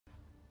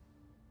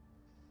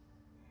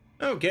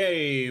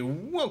Okay,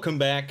 welcome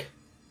back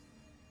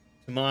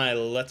to my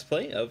Let's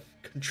Play of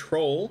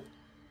Control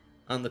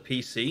on the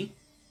PC.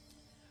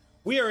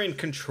 We are in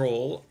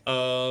control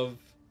of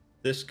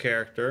this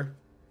character,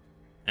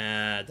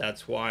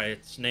 that's why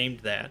it's named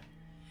that.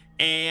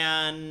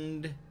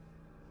 And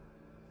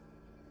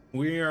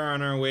we are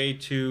on our way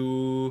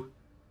to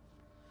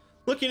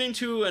looking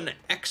into an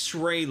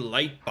X-ray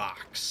light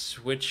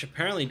box, which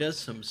apparently does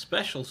some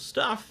special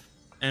stuff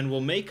and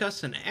will make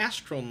us an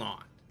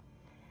astronaut.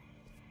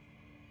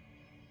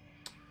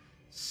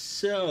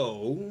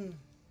 So,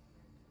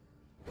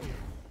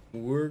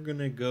 we're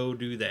gonna go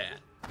do that.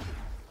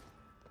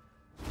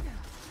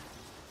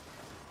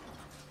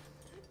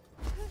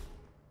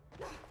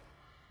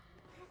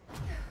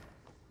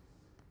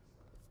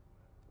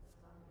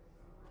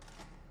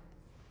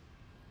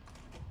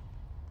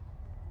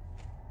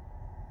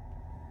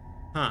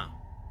 Huh.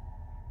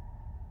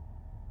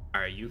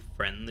 Are you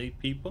friendly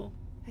people?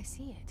 I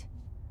see it.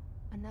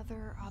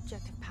 Another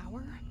object of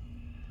power?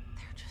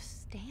 They're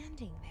just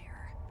standing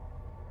there,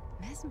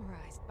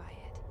 mesmerized by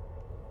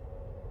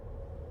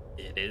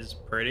it. It is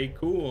pretty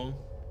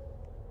cool.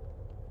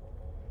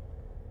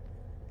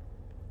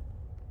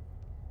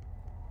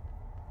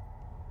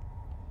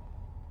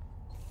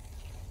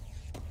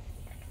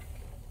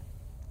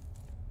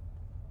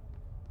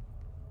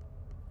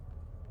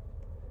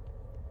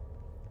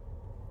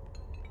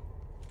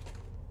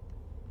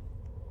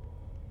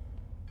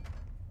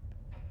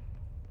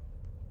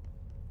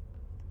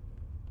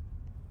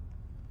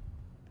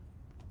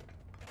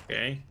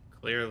 Okay,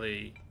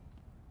 clearly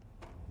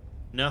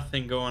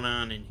nothing going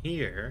on in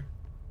here.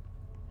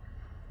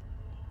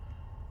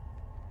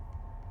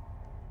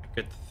 I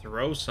could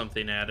throw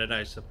something at it,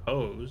 I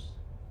suppose.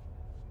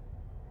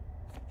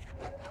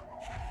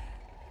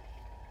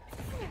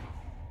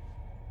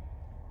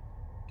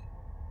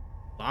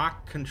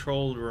 Lock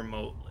controlled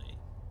remotely.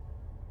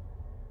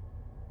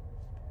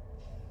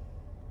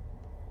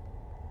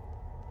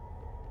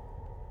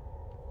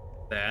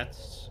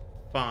 That's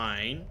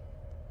fine.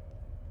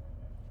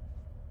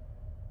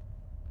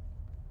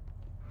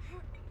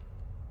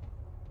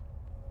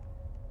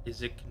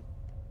 Is it...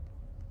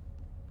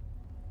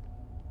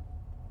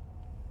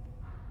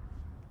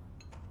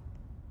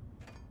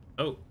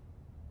 Oh.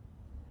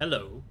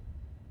 Hello.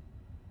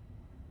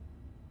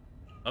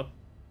 Up.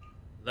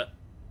 Left.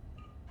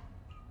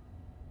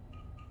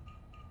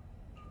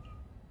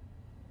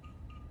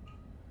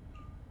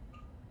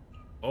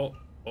 Oh.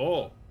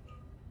 Oh.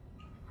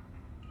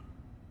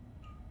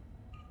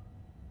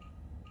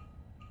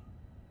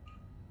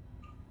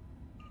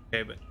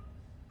 Okay, but...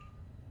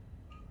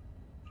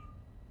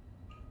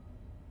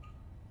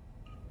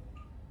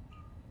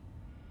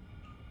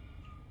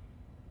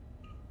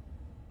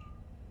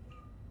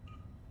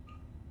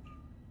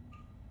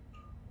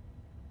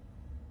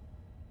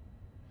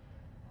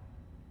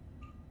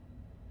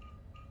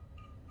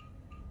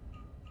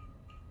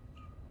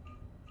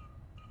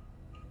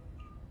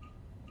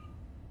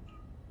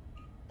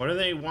 What do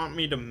they want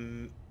me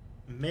to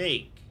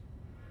make?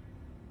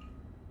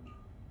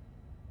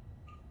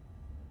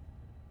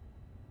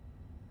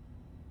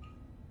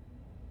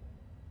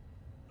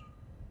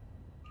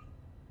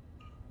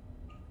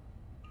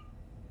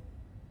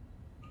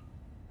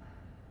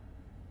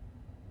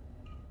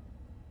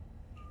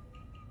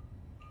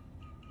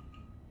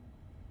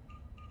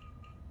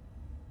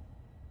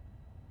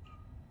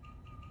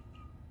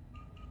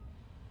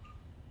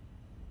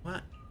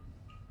 What?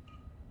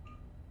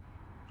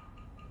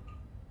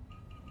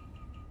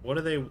 What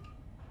are they...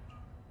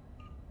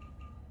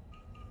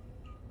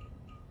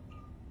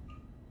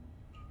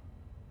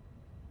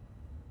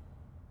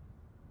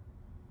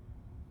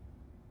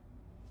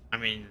 I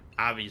mean,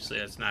 obviously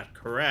that's not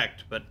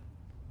correct, but...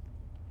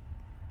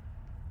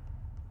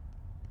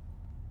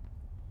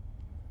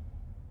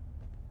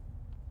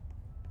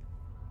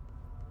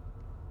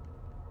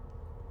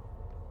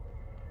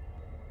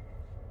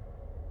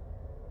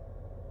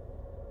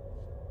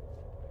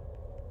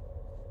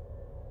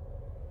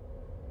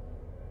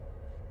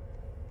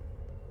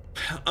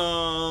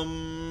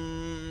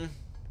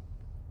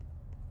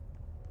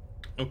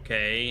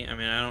 Okay, I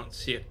mean, I don't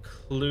see a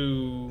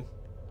clue.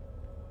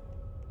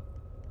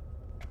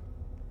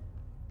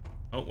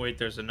 Oh, wait,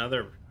 there's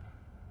another.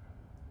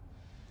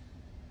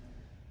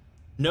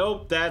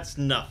 Nope, that's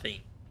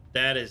nothing.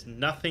 That is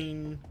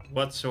nothing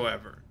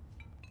whatsoever.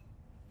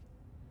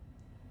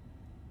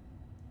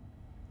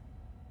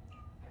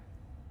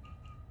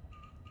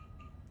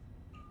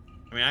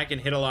 I mean, I can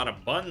hit a lot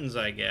of buttons,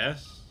 I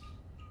guess.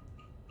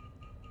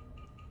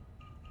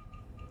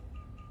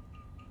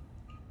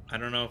 I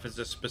don't know if it's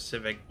a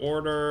specific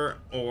order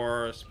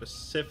or a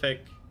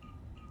specific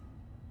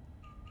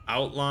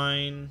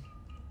outline.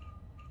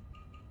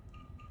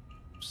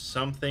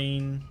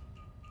 Something.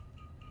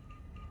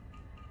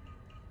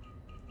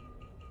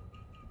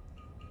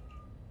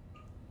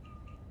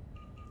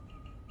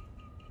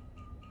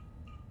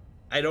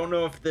 I don't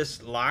know if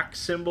this lock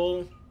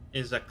symbol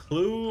is a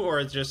clue or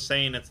it's just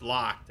saying it's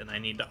locked and I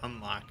need to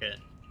unlock it.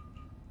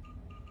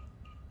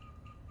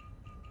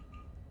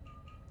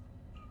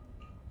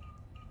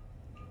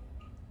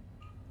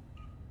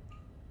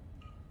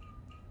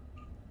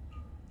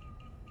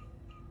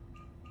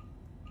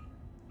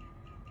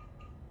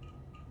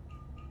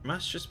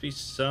 Must just be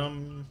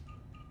some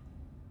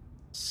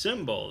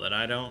symbol that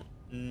I don't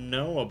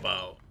know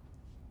about.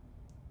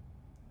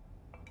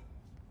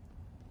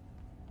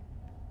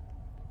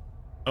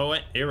 Oh,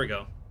 wait, here we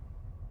go.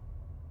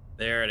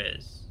 There it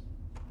is.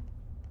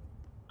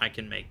 I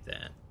can make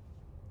that.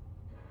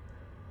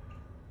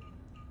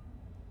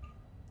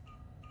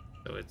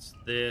 So it's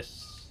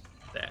this,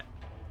 that.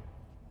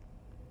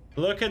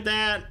 Look at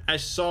that! I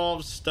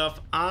solved stuff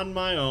on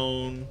my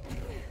own.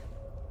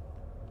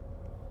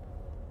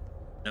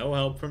 No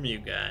help from you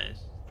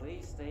guys.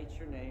 Please state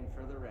your name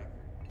for the record.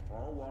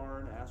 Paul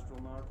Warren,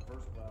 astronaut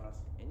first class,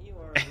 and you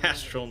are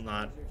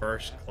Astronaut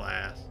first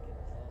class.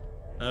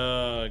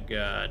 Oh,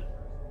 God.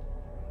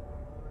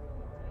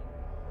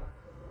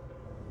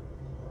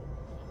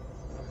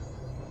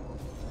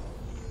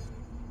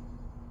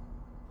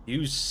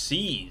 Use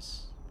C's.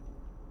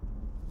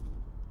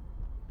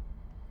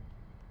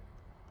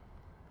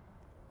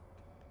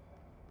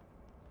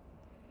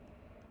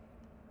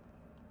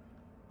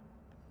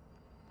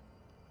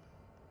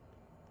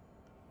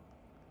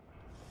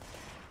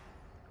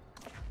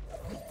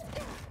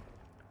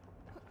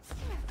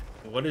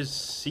 What is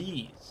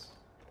C's?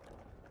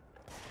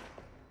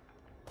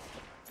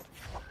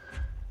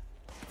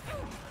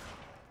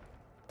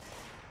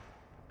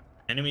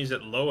 Enemies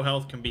at low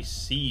health can be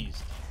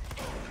seized.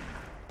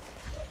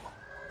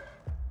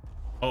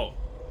 Oh.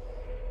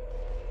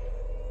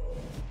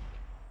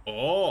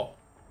 Oh.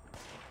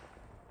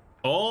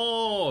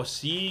 Oh,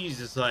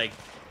 seize is like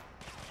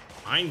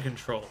mind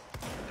control.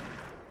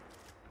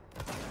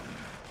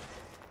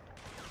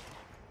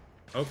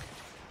 Okay.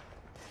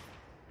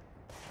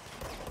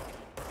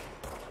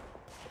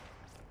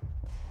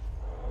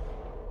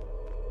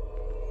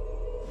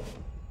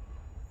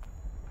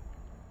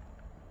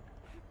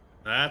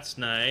 That's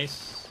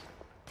nice.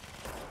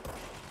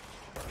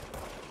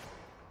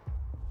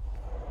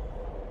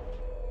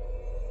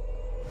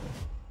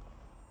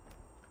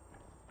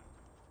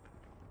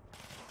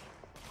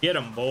 Get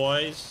 'em,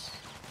 boys.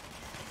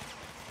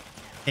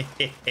 Look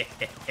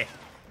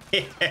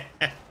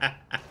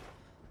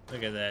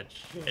at that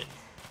shit.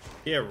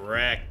 Get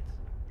wrecked.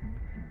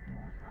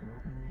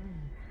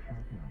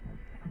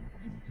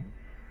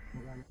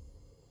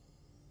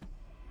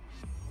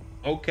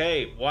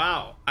 Okay,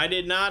 wow. I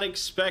did not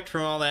expect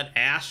from all that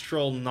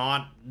astral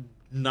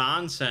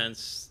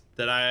nonsense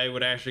that I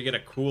would actually get a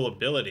cool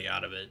ability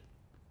out of it.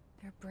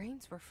 Their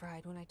brains were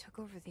fried when I took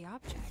over the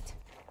object.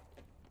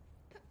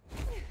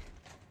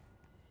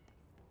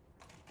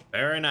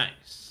 Very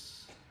nice.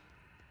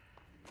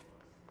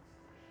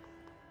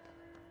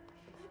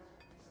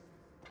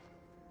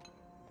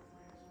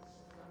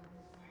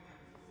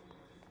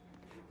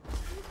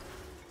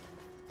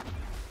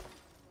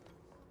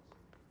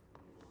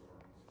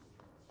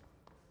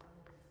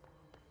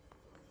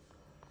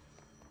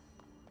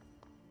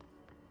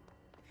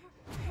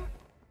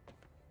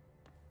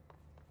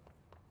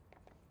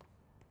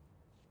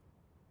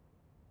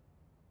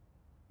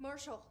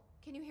 Marshall,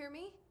 can you hear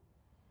me?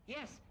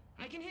 Yes,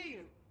 I can hear you.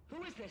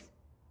 Who is this?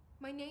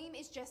 My name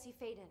is Jesse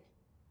Faden.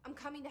 I'm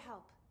coming to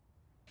help.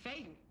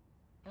 Faden.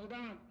 Hold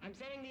on. I'm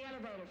setting the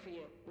elevator for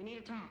you. We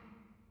need to talk.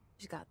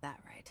 You got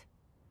that right.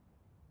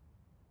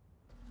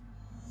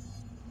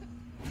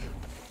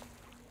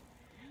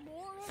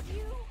 More of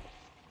you?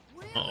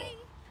 Really? Uh-oh.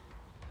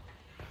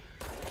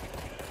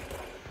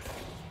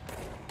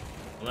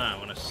 Hold on, I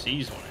want to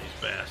seize one of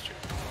these bastards.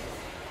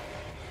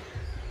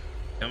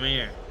 Come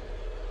here.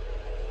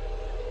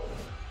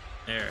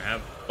 There,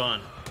 have fun.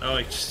 Oh,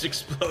 he just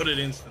exploded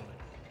instantly.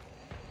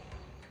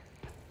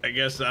 I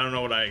guess I don't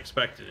know what I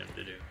expected him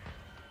to do.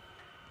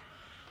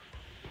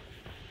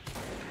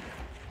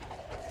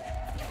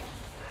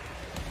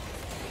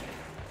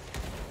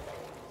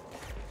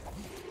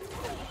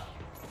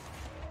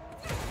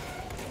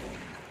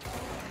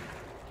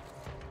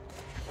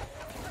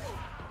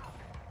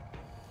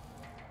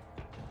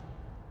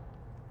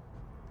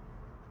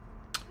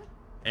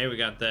 Hey, we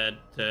got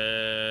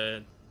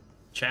that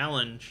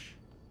challenge.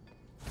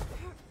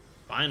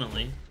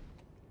 Finally.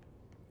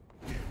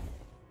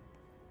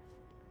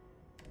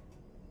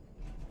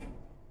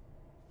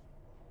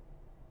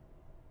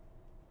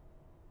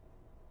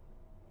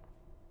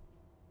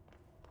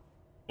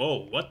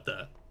 Whoa, what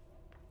the?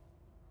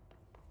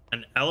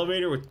 An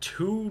elevator with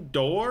 2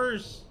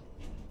 doors?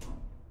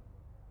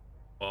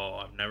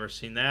 Whoa, I've never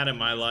seen that in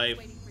my life.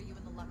 Waiting for you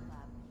in the luck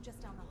lab,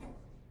 just down the hall.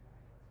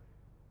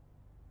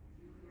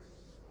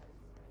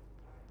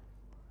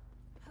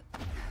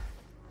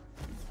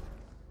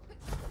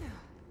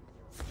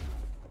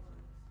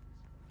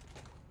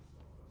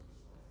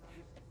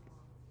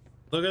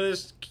 Look at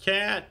this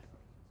cat.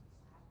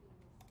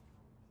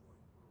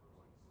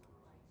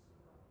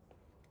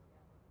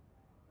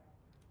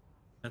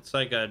 That's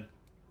like a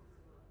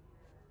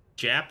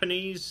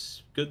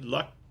Japanese good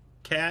luck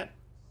cat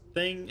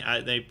thing.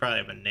 They probably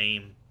have a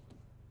name.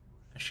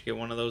 I should get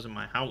one of those in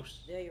my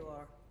house. There you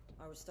are.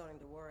 I was starting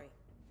to worry.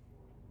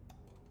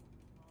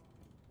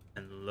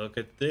 And look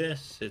at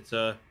this. It's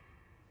a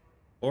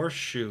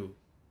horseshoe.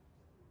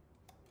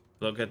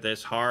 Look at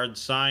this hard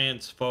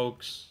science,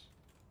 folks.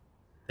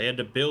 They had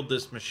to build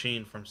this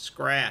machine from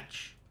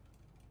scratch.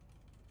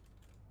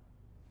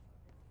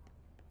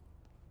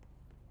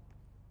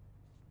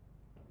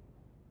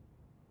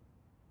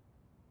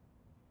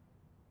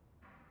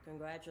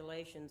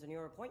 Congratulations on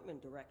your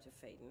appointment, Director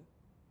Phaeton.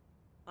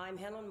 I'm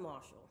Helen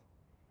Marshall,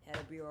 head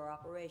of Bureau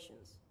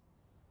Operations.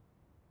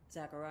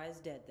 Zachariah's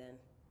dead then,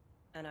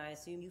 and I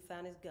assume you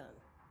found his gun.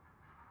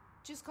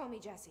 Just call me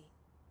Jesse.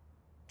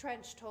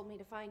 Trench told me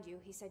to find you.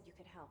 He said you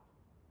could help.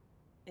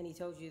 And he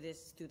told you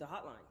this through the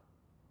hotline.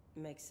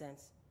 Makes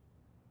sense.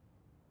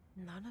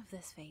 None of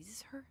this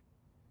phases her?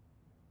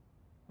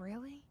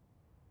 Really?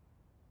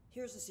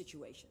 Here's the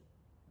situation.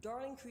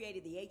 Darling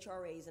created the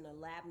HRAs in a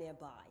lab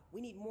nearby. We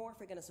need more if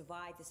we're gonna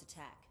survive this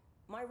attack.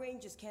 My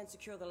rangers can't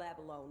secure the lab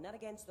alone, not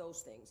against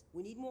those things.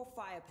 We need more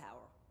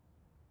firepower.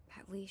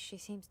 At least she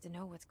seems to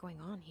know what's going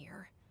on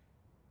here.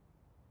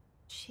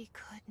 She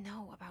could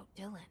know about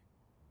Dylan.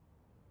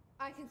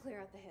 I can clear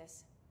out the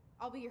hiss.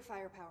 I'll be your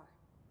firepower.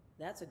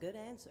 That's a good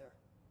answer.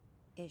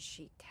 Is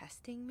she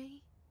testing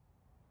me?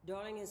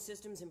 Darling has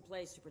systems in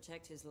place to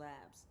protect his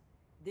labs.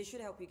 This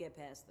should help you get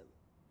past them.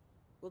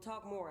 We'll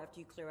talk more after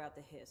you clear out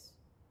the hiss.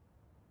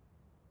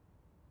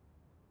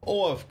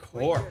 Oh, of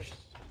course. Rangers,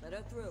 let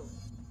her through.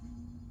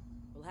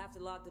 We'll have to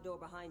lock the door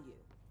behind you.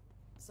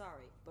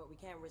 Sorry, but we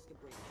can't risk a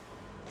breach.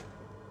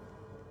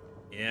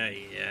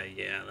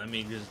 Yeah. Let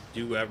me just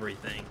do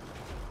everything.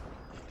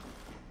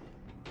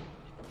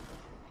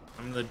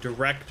 I'm the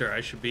director.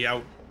 I should be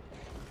out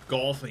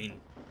golfing.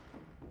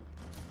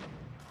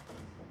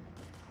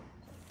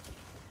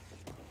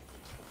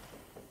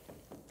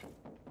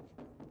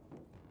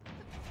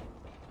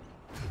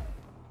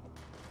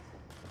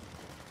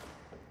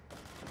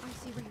 I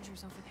see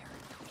rangers over there.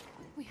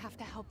 We have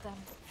to help them.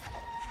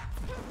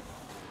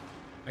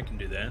 I can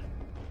do that.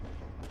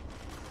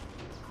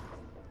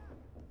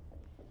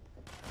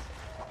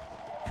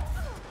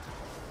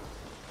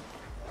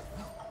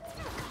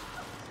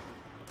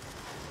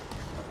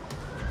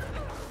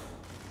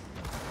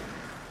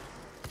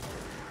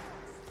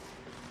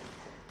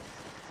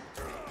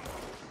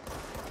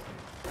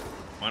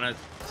 Wanna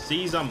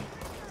seize him.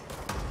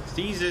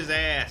 Seize his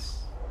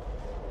ass.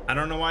 I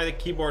don't know why the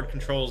keyboard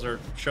controls are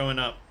showing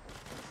up.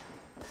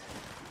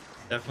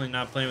 Definitely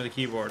not playing with the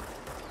keyboard.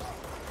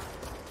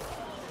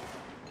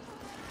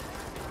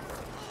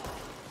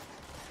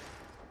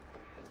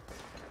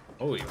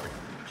 Oh, you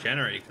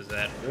regenerate because of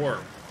that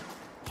orb.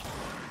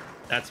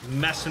 That's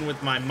messing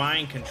with my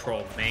mind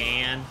control,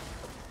 man.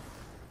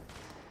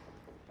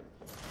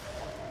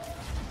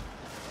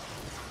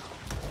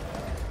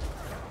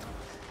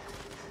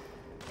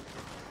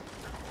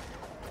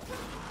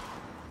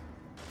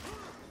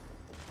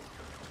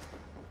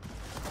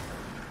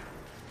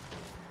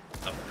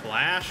 A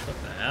flash?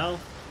 What the hell?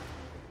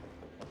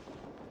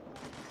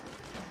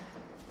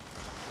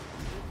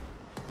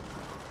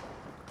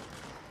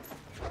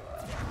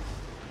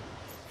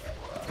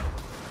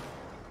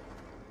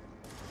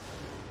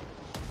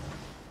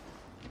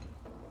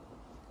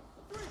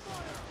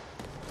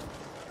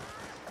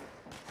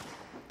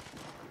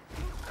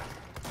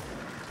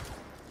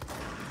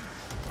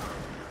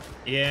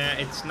 Yeah,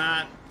 it's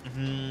not...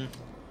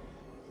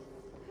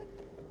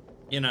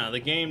 You know, the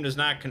game does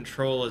not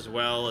control as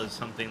well as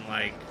something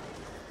like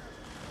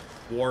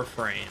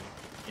Warframe,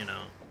 you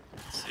know.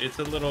 It's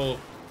a little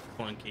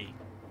clunky.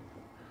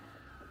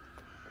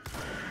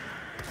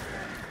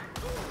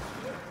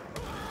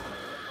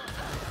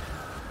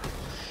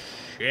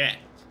 Shit.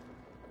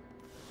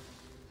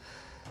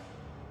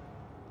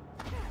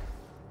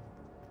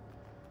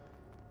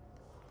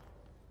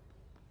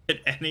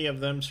 Did any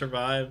of them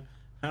survive?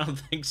 I don't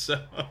think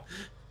so.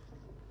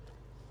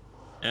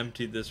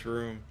 Emptied this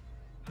room.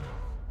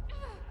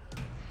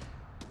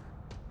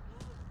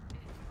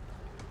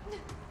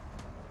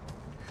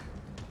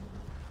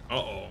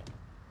 Uh-oh.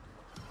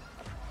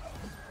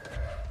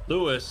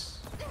 Lewis.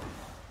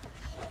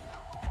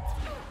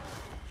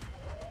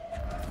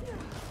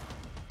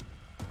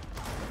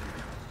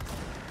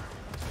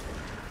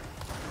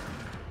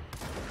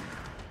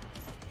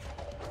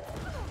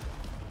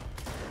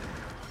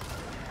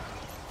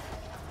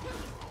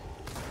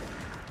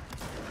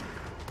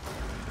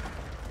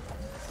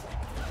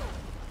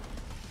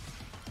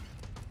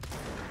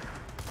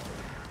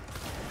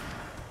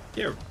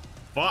 You're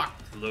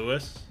fucked,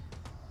 Lewis.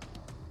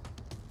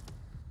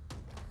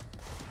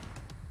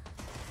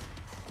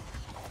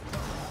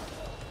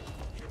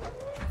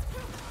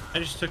 I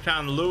just took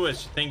down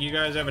Lewis. You think you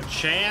guys have a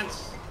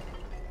chance?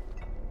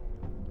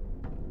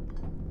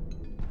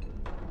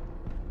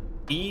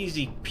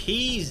 Easy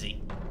peasy.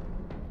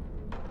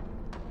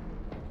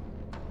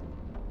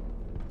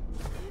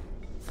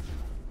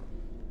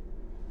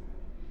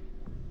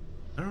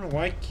 I don't know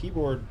why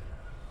keyboard...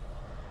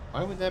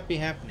 Why would that be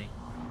happening?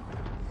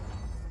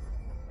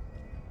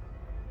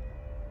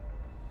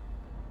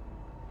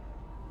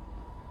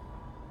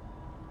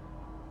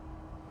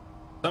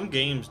 Some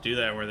games do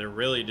that where they're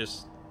really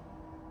just...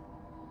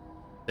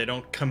 They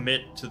don't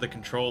commit to the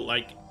control.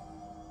 Like,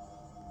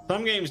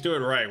 Some games do it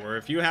right, where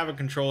if you have a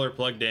controller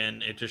plugged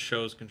in, it just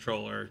shows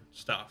controller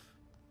stuff.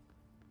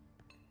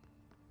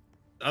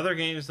 Other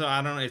games, though,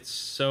 I don't know, it's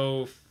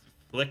so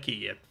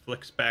flicky. It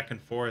flicks back and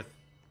forth.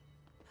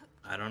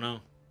 I don't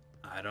know.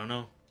 I don't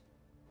know.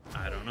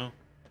 I don't know.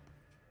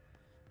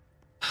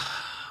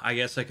 I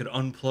guess I could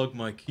unplug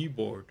my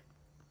keyboard.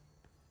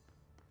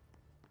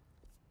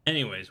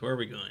 Anyways, where are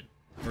we going?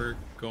 We're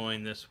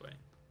going this way.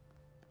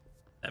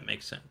 That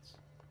makes sense.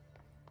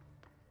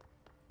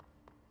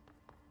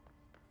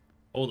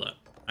 Hold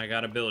up. I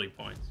got ability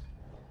points.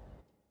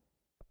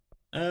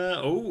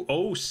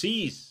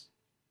 Seize.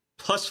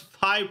 Plus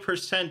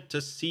 5% to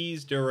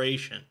seize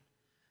duration.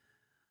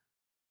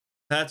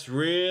 That's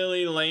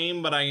really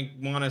lame, but I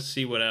want to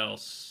see what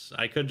else.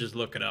 I could just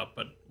look it up,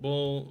 but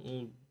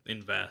we'll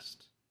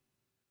invest.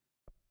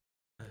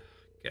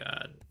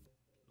 God.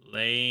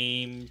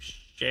 Lame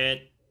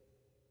shit.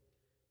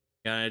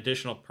 Got an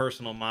additional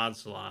personal mod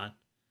slot.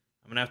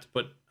 I'm going to have to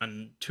put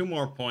 2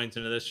 more points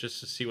into this just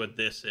to see what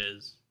this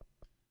is.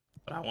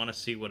 But I want to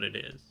see what it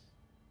is.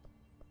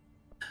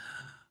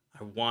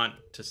 I want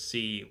to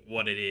see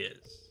what it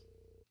is.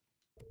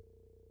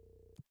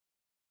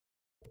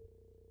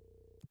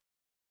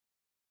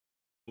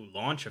 Ooh,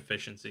 launch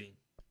efficiency.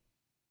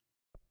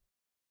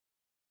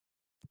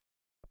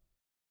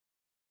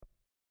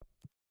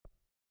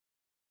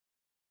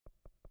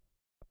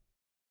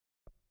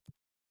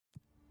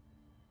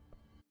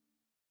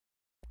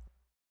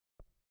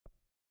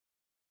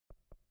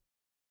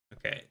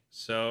 Okay,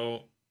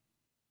 so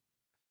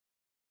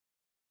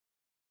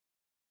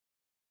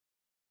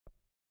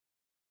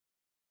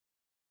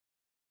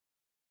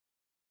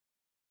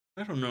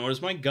I don't know.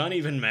 Does my gun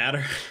even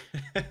matter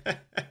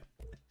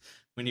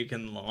when you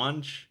can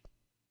launch?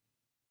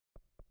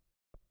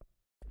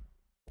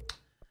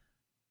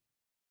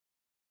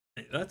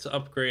 Let's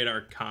upgrade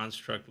our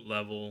construct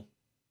level.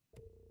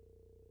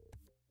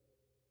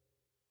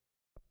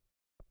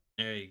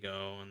 There you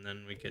go. And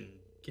then we can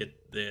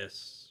get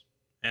this.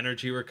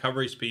 Energy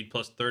recovery speed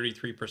plus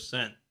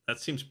 33%. That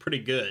seems pretty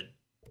good.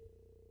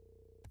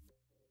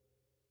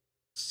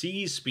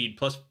 Seize speed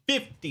plus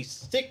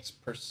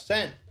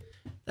 56%.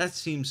 That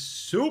seems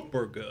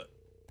super good.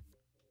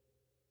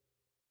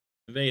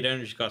 Evade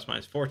energy cost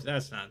minus 40.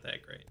 That's not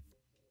that great.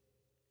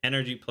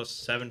 Energy plus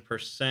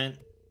 7%.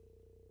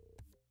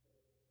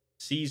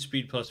 Seize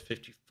speed plus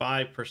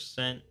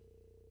 55%.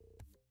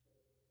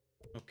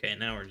 Okay,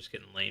 now we're just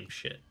getting lame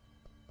shit.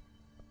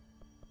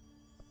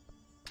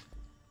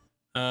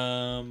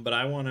 But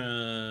I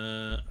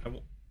wanna,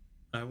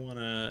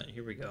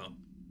 here we go.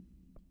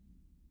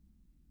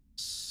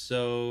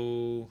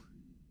 So,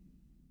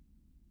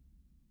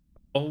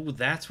 oh,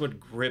 that's what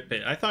grip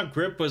is. I thought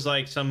grip was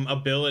like some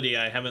ability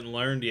I haven't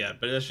learned yet,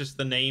 but that's just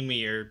the name of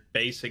your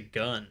basic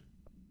gun.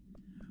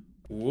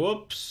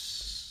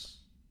 Whoops.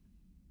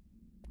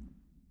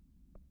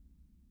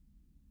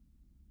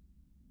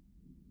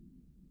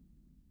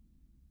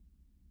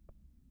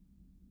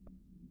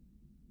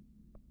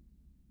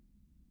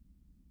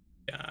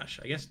 Gosh,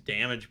 I guess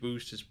damage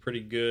boost is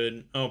pretty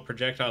good. Oh,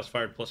 projectiles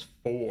fired plus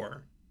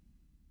 4.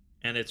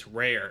 And it's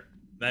rare.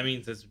 That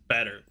means it's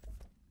better.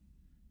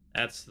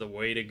 That's the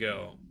way to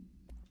go.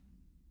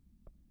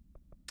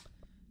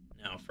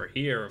 Now for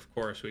here, of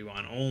course, we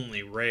want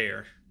only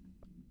rare.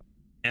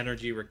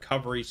 Energy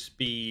recovery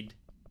speed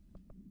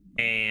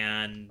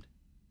and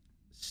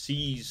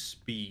seize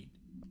speed.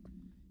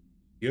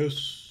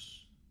 Yes.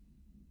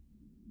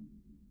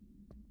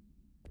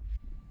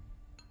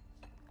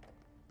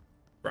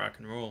 Rock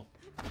and roll.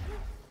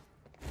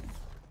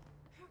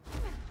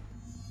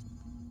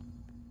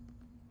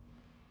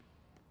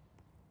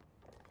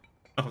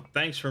 Oh,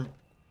 thanks for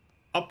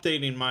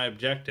updating my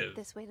objective.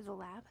 This way to the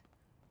lab?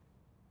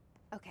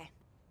 Okay.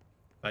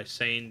 By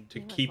saying to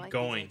You must keep like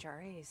going. these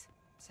HRAs.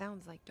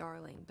 Sounds like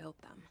Darling built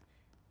them.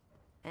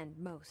 And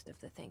most of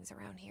the things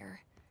around here.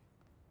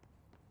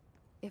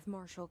 If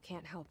Marshall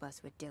can't help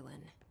us with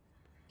Dylan,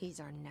 he's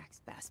our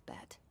next best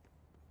bet.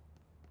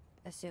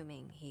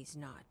 Assuming he's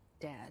not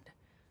dead.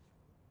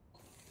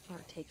 Or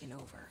taken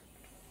over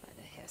by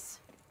the hiss.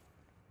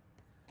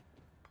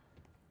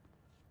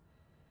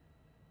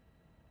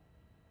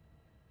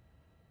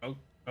 Oh,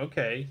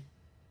 okay.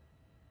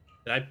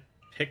 Did I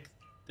pick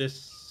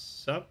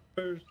this up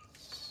or...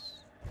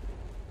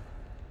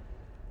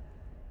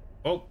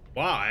 Oh,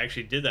 wow, I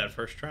actually did that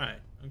first try.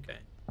 Okay.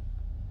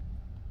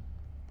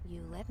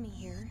 You led me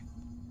here.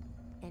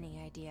 Any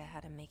idea how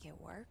to make it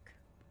work?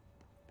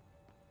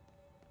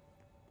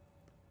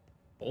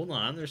 Hold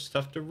on, there's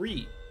stuff to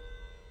read.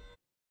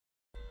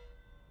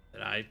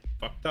 That I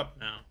fucked up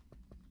now.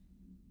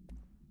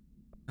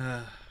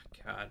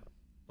 God.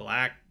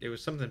 Black, it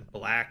was something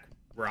black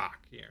rock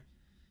here.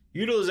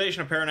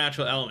 Utilization of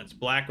paranatural elements,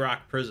 black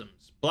rock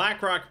prisms.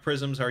 Black rock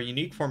prisms are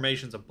unique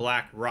formations of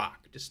black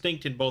rock,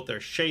 distinct in both their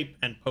shape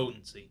and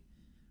potency.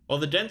 While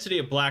the density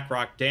of black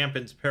rock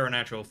dampens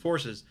paranatural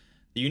forces,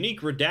 the unique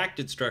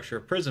redacted structure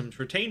of prisms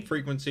retain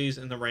frequencies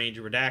in the range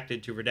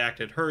redacted to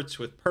redacted hertz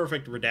with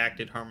perfect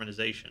redacted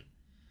harmonization.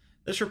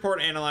 This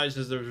report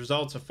analyzes the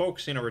results of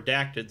focusing a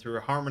redacted through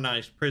a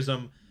harmonized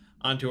prism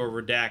onto a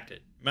redacted.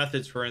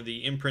 Methods for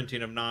the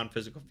imprinting of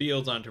non-physical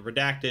fields onto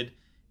redacted,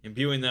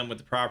 imbuing them with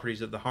the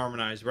properties of the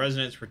harmonized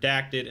resonance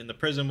redacted in the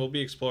prism will be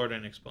explored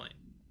and explained.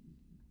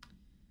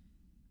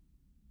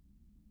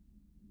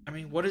 I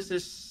mean, what does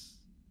this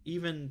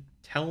even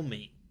tell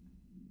me?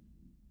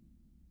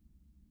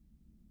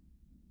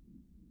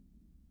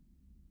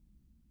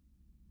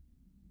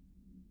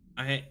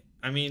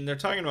 I mean, they're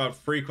talking about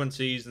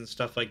frequencies and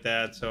stuff like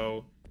that,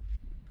 so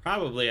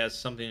probably has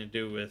something to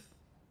do with,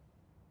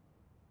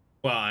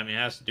 well, I mean, it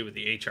has to do with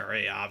the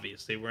HRA,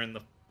 obviously. We're in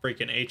the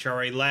freaking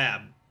HRA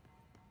lab.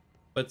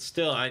 But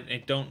still,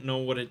 I don't know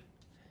what it...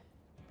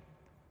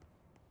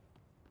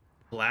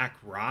 Black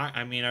rock?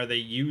 I mean, are they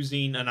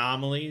using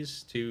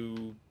anomalies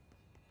to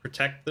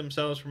protect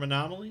themselves from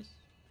anomalies?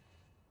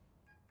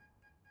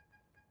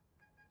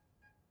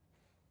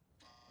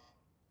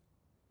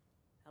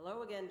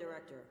 Hello again,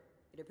 Director.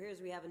 It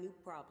appears we have a new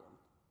problem.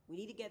 We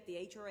need to get the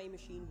HRA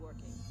machine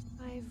working.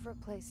 I've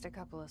replaced a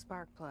couple of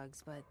spark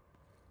plugs, but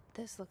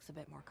this looks a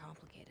bit more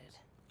complicated.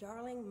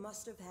 Darling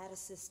must have had a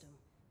system.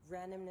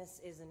 Randomness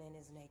isn't in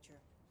his nature.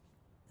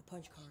 The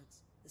punch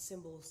cards, the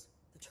symbols,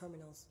 the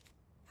terminals.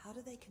 How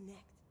do they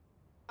connect?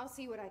 I'll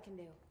see what I can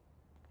do.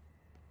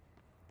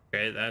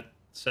 Okay, that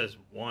says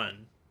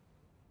 1.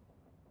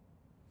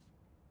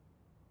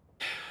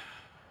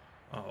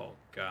 Oh,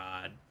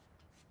 God.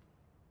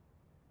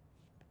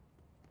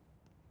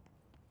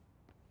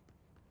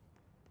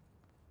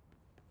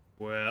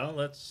 Well,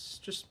 let's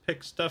just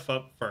pick stuff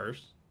up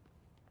first.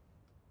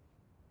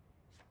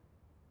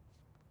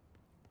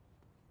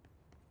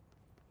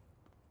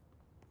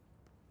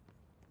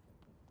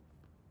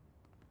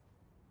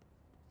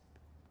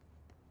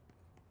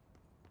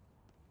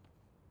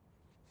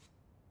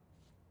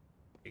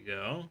 There you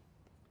go.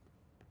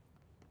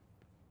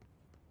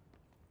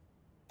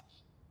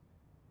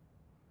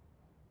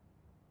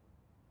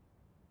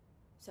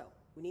 So,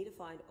 we need to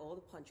find all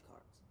the punch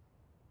cards.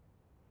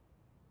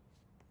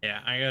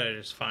 Yeah, I gotta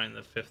just find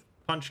the 5th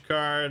punch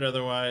card,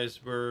 otherwise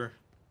we're...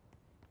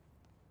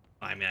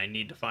 I mean, I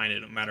need to find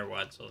it no matter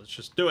what, so let's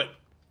just do it.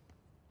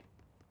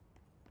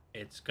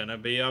 It's gonna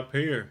be up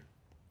here.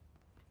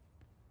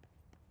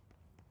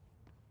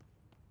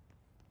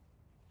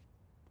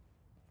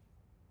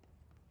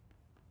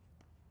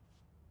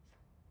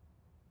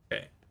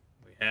 Okay,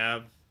 we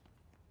have...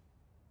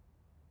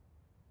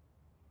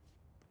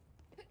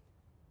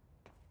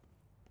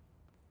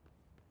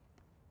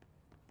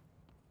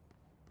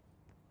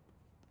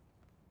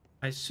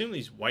 I assume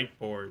these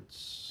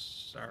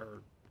whiteboards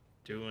are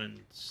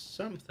doing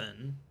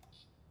something,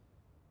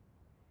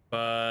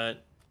 but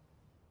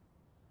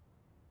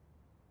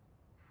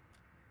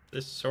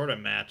this sort of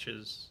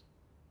matches.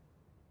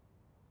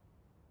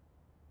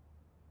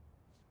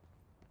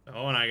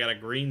 Oh, and I got a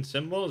green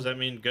symbol. Does that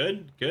mean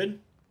good? Good?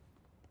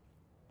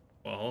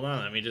 Well, hold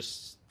on. Let me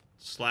just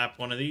slap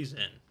one of these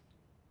in.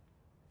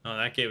 Oh,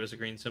 that gave us a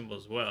green symbol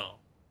as well.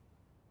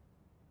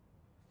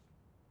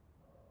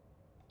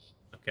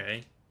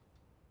 Okay.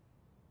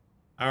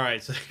 All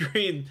right, so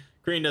green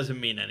doesn't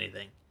mean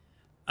anything.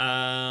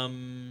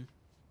 Okay,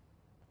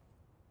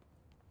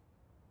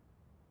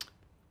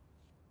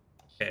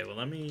 well,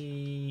 let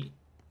me...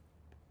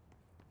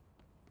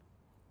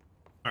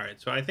 All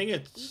right, so I think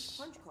it's... Each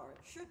punch card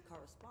should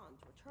correspond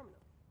to a terminal.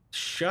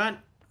 Shut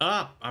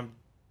up. I'm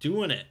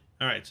doing it.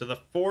 All right, so the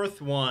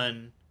 4th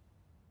one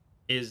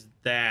is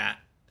that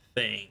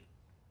thing.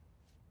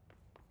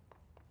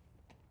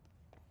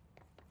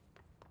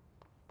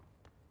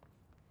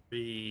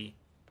 3,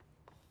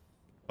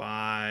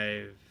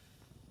 5,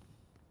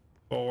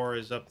 4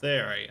 is up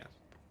there, I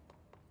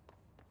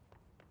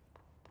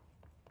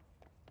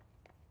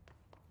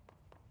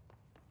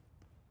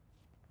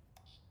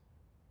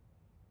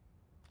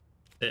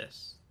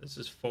guess. This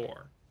is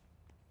 4.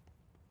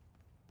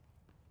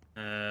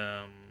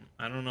 I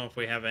don't know if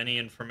we have any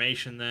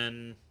information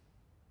then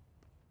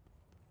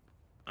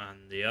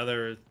on the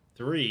other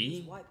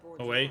 3.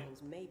 Oh wait.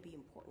 May be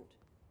important.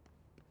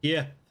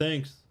 Yeah,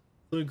 thanks.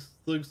 Thanks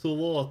a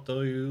lot,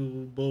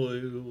 oh boy.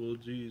 Oh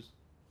jeez.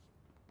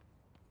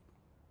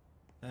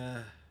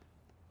 I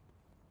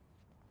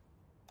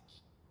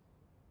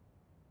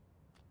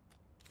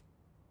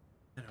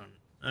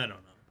don't know.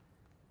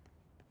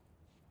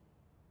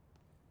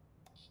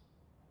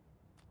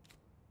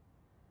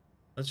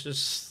 Let's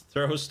just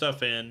throw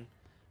stuff in.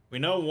 We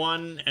know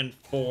 1 and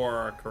 4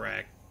 are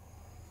correct.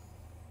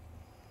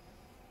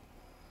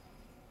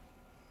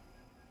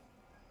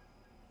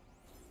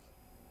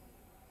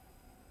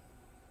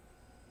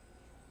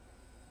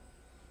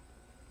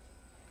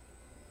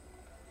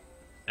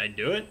 Did I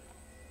do it?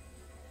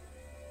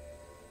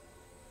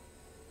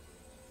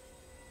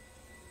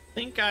 I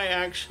think I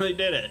actually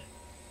did it.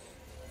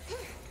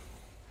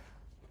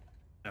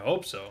 I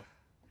hope so.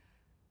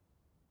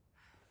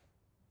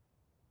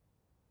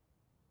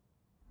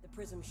 The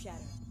prism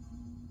shattered.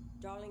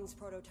 Darling's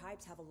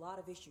prototypes have a lot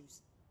of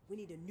issues. We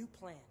need a new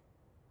plan.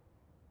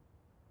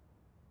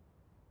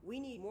 We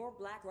need more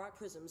black rock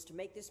prisms to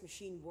make this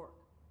machine work.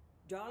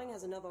 Darling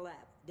has another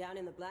lab, down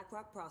in the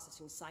Blackrock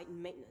processing site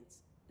in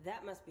maintenance.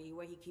 That must be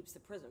where he keeps the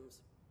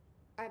prisms.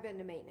 I've been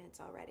to maintenance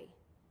already.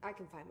 I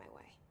can find my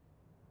way.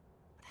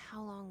 But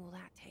how long will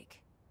that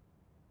take?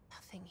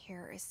 Nothing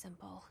here is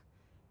simple.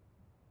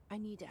 I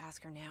need to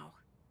ask her now,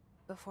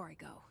 before I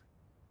go.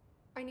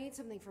 I need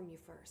something from you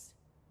first.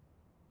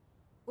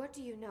 What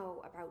do you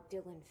know about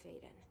Dylan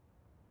Faden?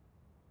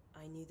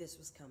 I knew this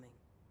was coming.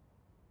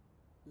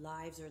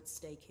 Lives are at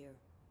stake here,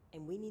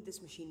 and we need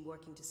this machine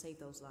working to save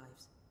those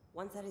lives.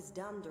 Once that is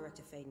done,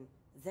 Director Faden,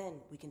 then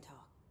we can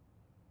talk.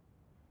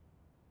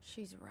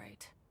 She's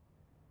right.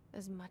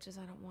 As much as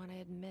I don't want to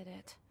admit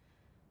it,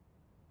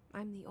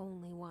 I'm the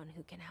only one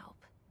who can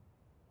help.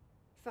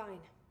 Fine.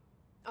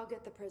 I'll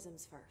get the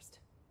prisms first.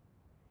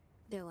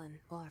 Dylan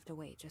will have to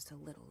wait just a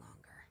little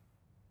longer.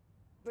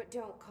 But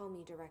don't call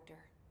me Director.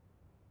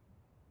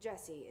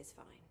 Jesse is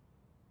fine.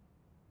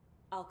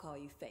 I'll call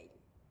you Faden.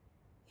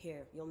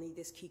 Here, you'll need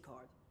this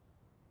keycard.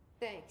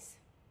 Thanks.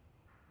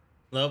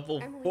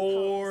 Level Emily called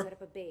 4. to set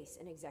up a base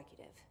in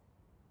Executive.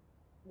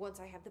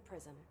 Once I have the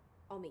prism,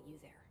 I'll meet you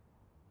there.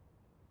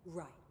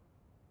 Right.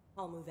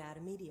 I'll move out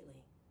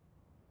immediately.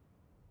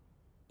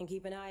 And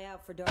keep an eye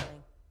out for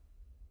Darling.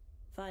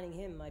 Finding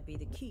him might be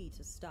the key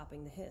to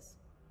stopping the hiss.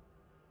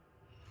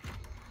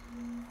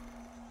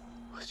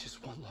 It's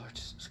just one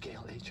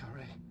large-scale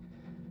HRA.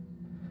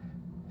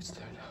 It's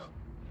there now.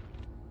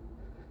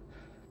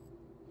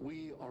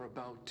 We are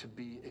about to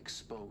be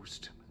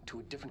exposed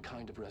to a different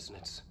kind of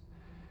resonance.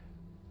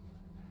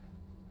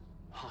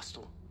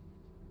 Hostile,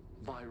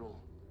 viral,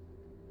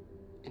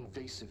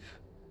 invasive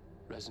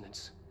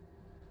resonance.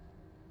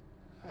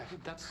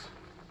 That's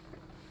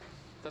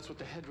what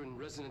the Hedron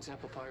resonance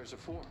amplifiers are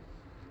for.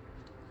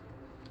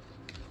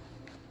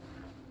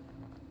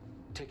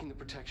 Taking the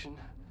protection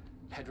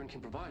Hedron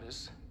can provide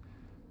us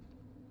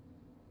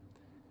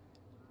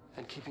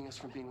and keeping us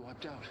from being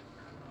wiped out.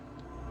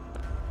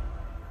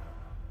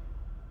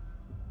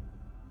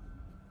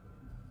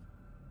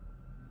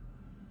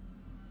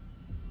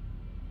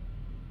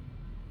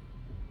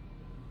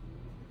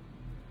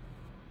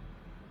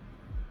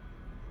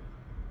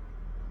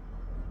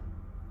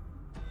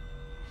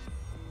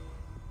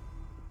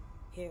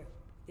 Here,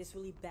 this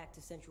will lead back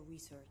to Central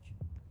Research.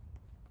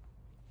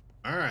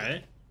 All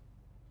right.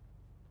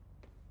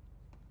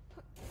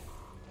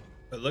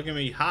 But look at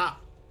me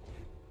hop.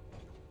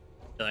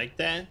 You like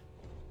that?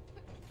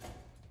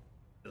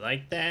 You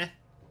like that?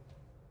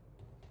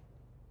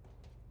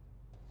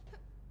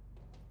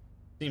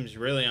 Seems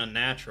really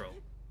unnatural.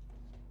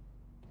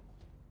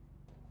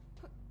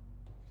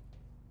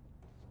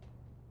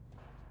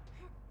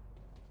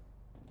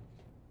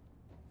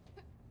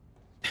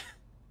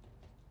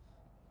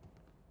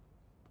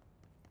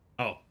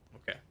 Oh,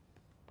 okay.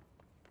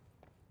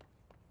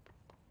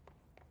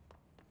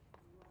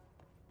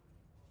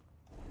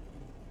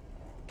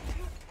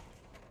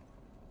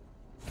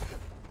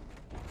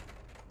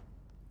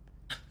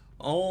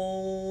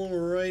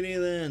 Alrighty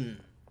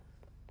then.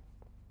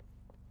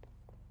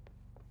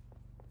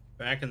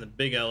 Back in the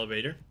big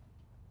elevator.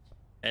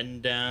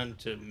 Heading down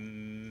to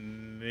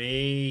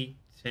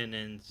maintenance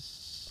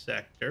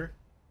sector.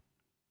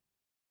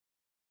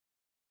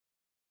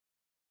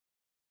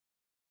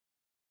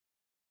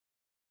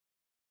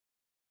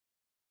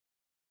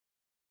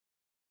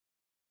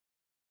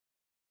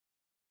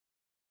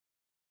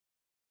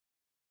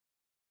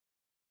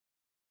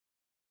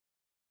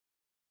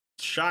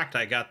 Shocked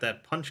I got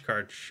that punch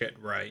card shit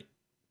right.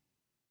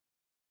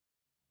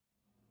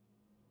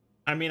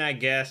 I mean, I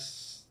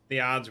guess the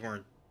odds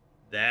weren't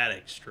that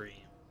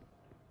extreme.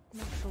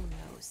 Marshall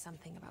knows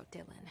something about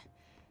Dylan.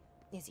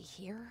 Is he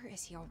here?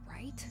 Is he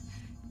alright?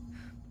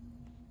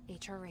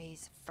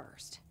 HRAs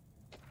first.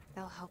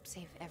 They'll help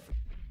save every...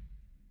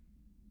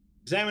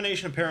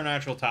 Examination of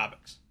paranatural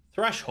topics.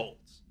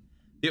 Thresholds.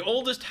 The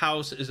oldest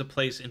house is a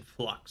place in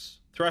flux.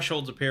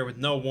 Thresholds appear with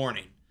no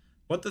warning.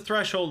 What the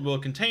threshold will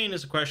contain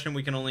is a question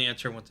we can only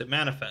answer once it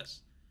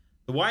manifests.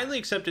 The widely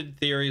accepted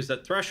theory is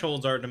that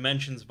thresholds are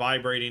dimensions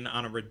vibrating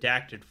on a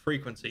redacted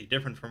frequency,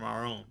 different from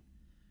our own.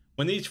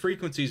 When these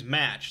frequencies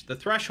match, the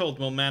threshold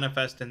will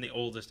manifest in the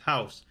oldest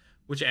house,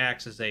 which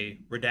acts as a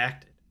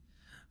redacted.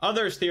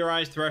 Others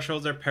theorize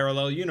thresholds are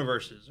parallel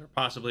universes, or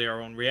possibly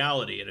our own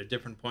reality at a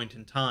different point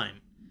in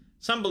time.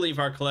 Some believe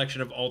our collection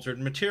of altered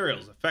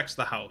materials affects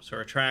the house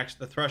or attracts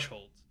the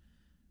thresholds.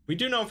 We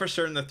do know for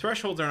certain that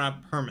thresholds are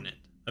not permanent.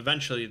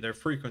 Eventually, their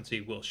frequency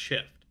will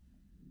shift.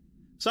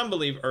 Some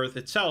believe Earth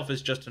itself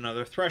is just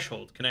another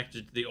threshold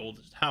connected to the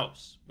oldest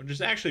house, which is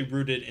actually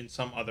rooted in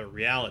some other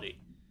reality.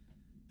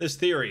 This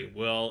theory,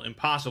 while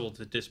impossible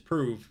to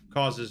disprove,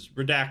 causes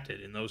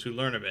redacted in those who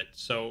learn of it,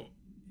 so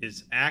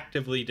is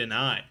actively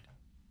denied.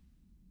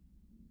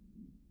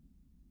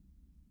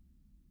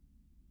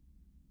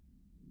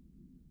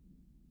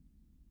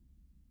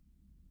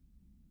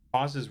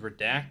 Causes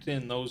redacted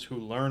in those who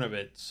learn of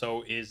it,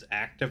 so is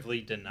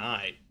actively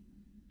denied.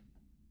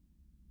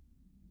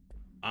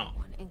 Wow.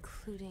 One,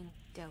 including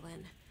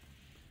Dylan,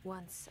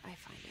 once I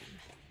find him.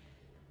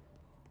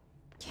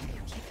 Can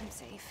you keep him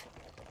safe?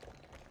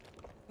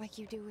 Like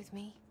you do with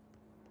me?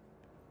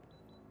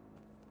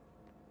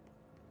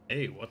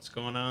 Hey, what's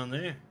going on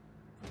there?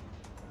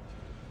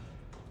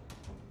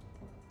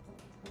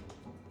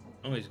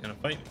 Oh, he's gonna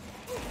fight me.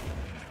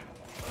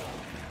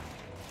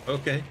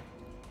 Okay.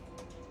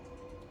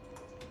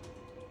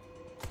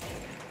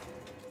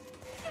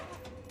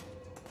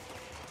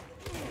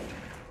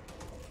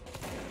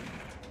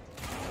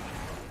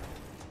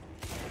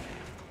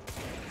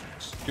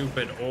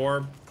 Stupid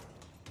orb.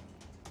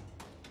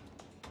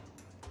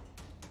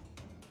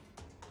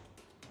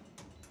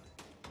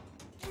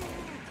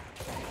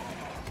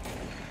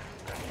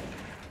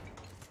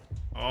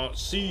 Oh,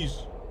 seize.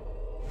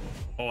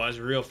 Oh, that's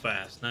real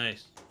fast.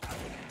 Nice.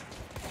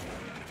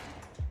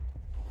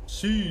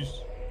 Seize.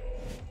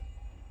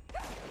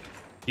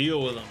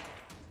 Deal with him.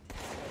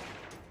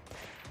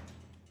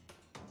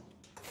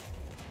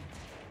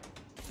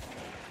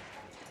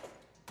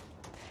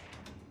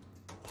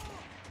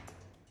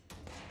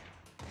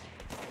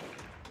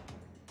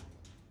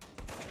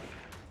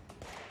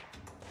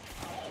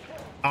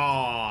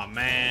 Oh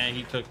man,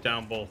 he took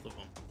down both of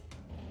them.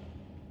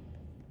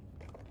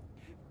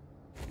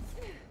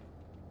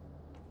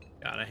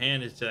 Gotta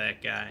hand it to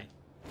that guy.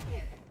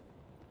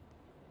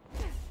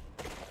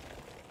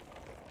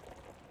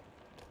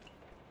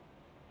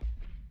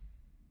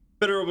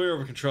 Federal Bureau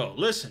of Control.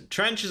 Listen,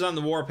 Trench is on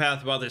the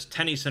warpath about this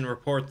Tennyson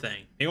report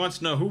thing. He wants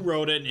to know who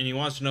wrote it, and he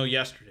wants to know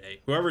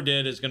yesterday. Whoever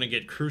did is gonna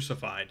get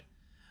crucified.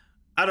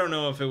 I don't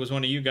know if it was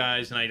one of you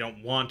guys, and I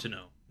don't want to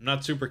know. I'm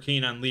not super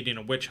keen on leading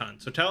a witch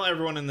hunt, so tell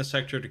everyone in the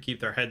sector to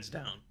keep their heads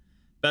down.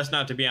 Best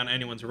not to be on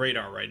anyone's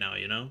radar right now,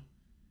 you know?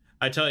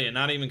 I tell you,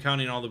 not even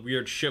counting all the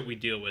weird shit we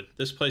deal with,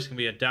 this place can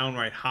be a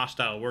downright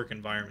hostile work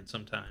environment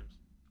sometimes.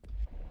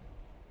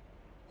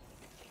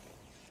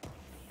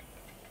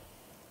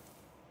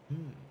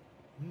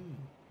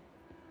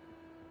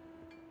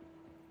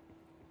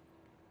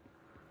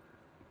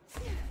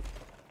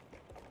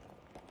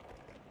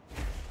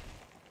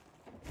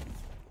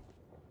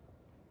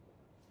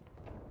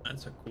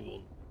 That's a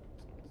cool...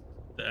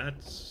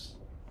 That's...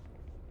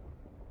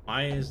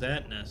 Why is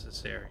that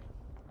necessary?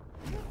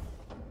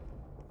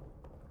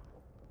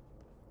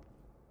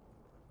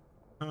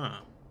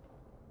 Huh.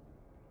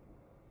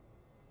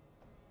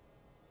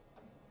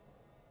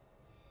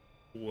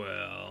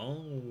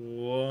 Well,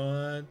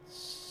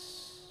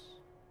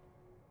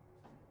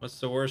 what's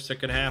the worst that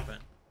could happen?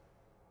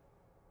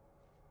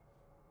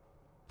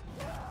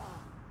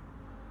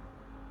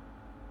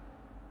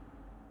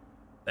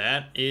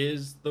 That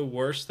is the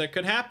worst that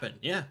could happen.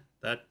 Yeah,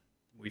 that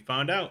we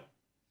found out.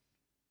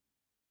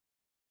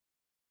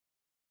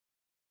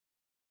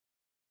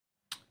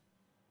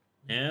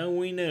 Now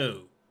we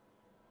know.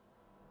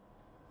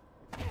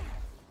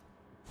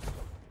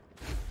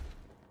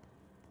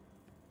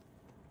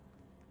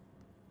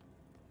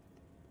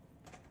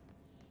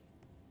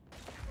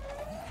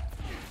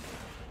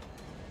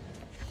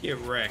 Get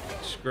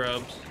wrecked,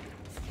 scrubs.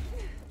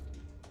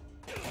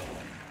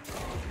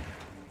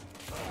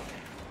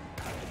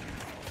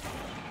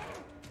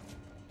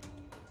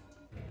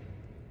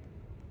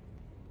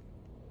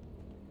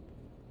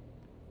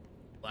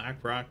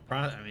 Black Rock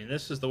I mean,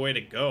 this is the way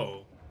to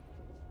go.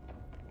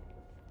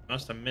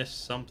 Must have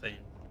missed something.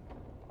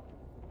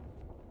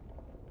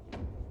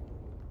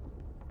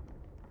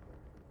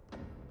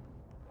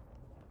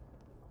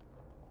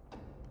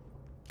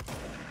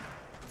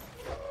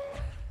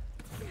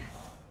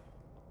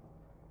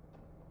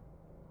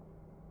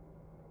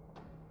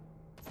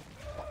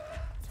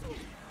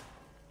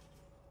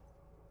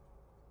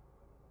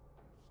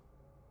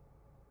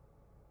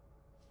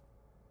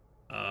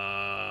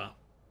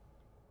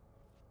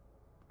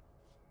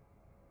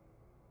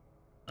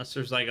 Unless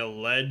there's like a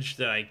ledge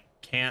that I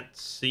can't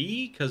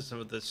see because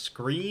of the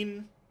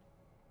screen.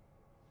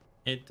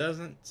 It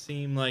doesn't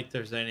seem like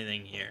there's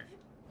anything here.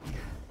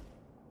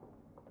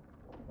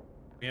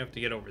 We have to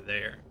get over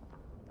there.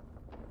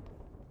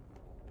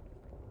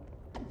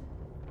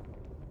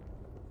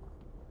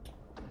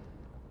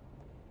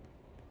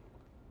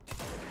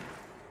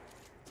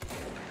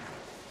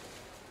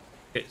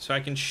 Okay, so I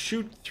can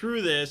shoot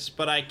through this,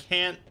 but I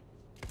can't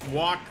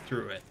walk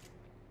through it.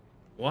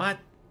 What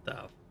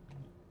the...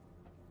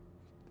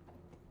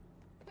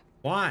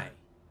 Why?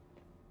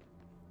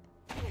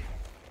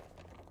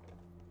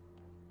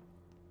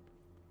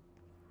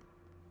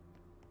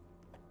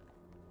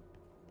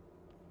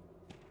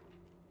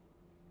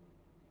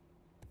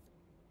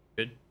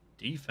 Good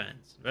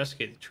defense.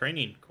 Investigate the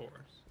training course.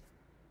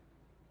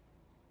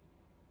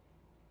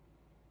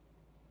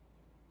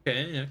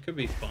 Okay, that could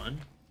be fun.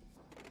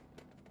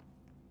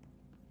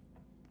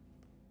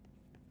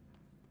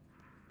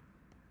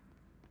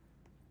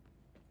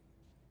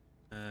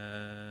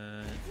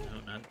 No,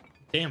 not...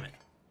 Damn it.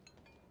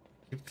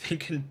 I keep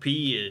thinking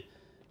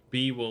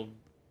B will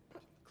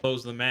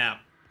close the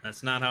map.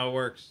 That's not how it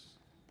works.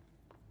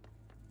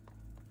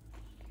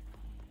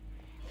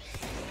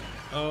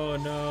 Oh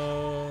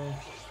no.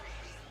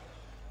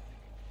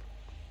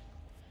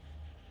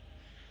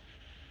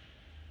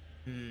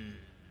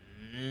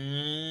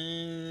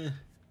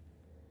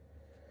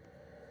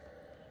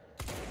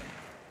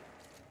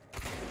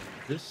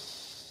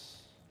 This...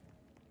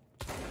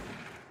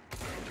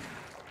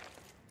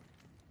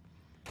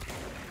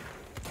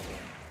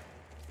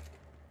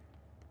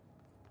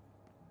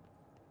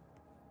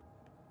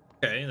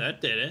 Okay,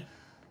 that did it.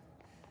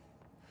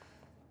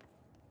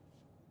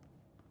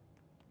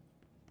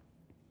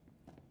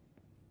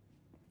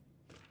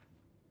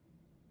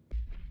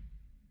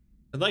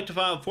 I'd like to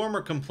file a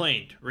formal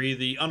complaint, re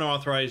the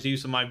unauthorized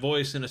use of my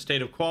voice in a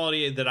state of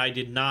quality that I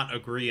did not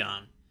agree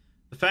on.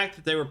 The fact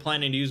that they were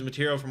planning to use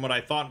material from what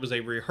I thought was a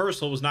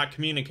rehearsal was not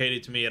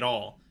communicated to me at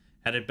all.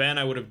 Had it been,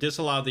 I would have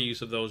disallowed the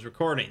use of those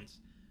recordings.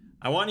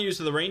 I want use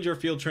of the Ranger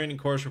Field Training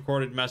Course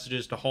recorded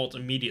messages to halt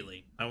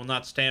immediately. I will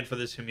not stand for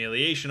this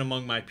humiliation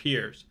among my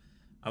peers.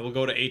 I will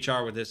go to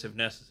HR with this if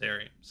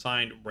necessary.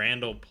 Signed,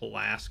 Randall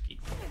Pulaski.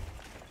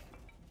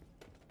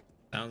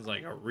 Sounds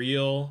like a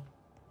real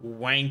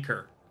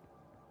wanker.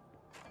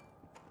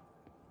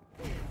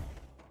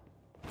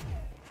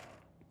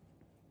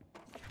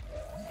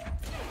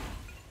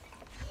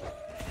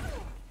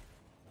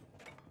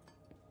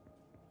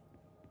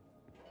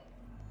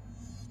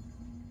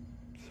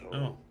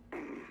 Oh.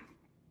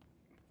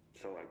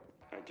 So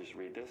I just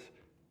read this.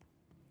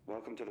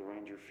 Welcome to the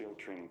Ranger Field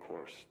Training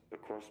Course. The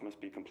course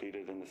must be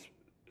completed in the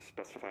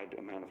specified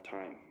amount of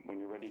time. When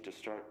you're ready to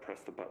start, press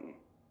the button.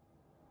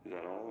 Is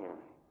that all, or?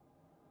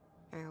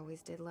 I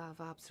always did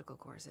love obstacle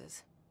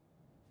courses.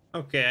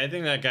 Okay, I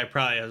think that guy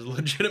probably has a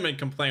legitimate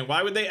complaint.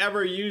 Why would they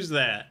ever use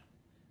that?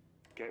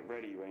 Get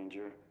ready,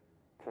 Ranger.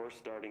 Course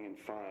starting in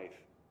 5,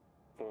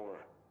 4,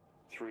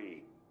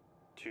 3,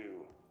 2,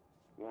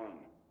 1.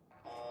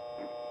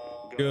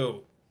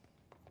 Go.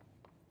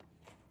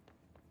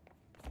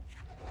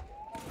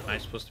 Am I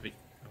supposed to be?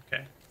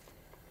 Okay.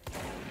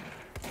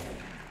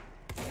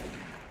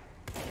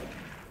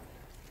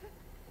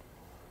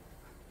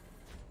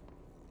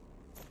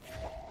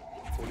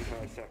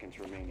 Seconds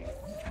remaining.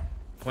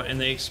 What, and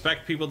they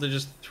expect people to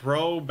just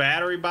throw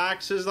battery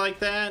boxes like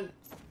that?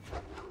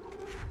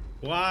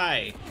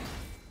 Why?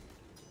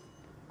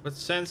 What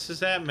sense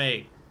does that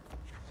make?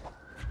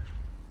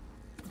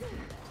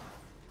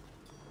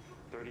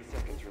 30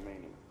 seconds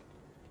remaining.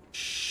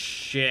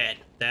 Shit,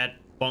 that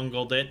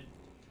bungled it.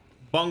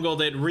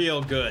 Bungled it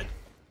real good.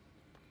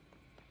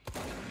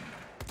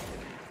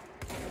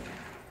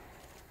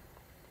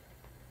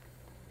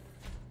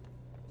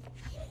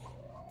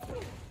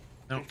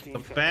 No, the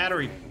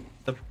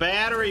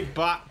battery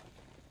box.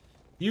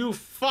 You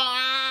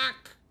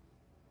fuck!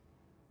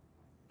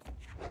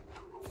 5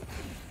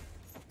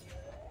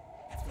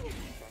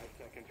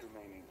 seconds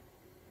remaining.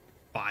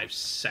 5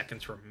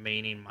 seconds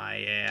remaining,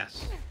 my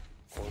ass.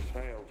 Course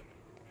failed.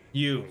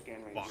 You Again,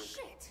 fuck. Ranger.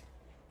 Shit.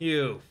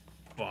 You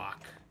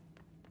fuck.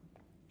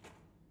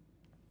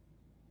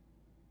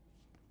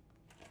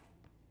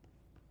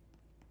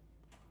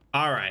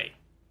 All right.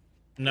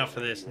 Enough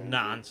of this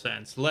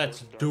nonsense.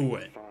 Let's do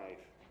it. 5,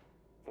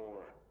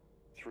 4,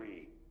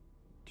 3,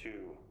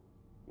 2,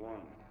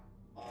 1.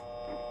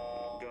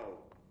 Go.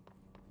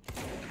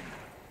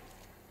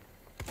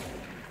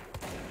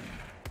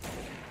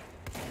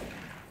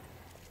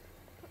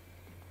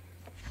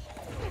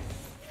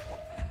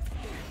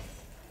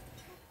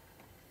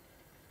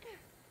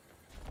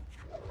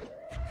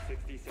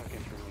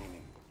 Seconds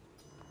remaining.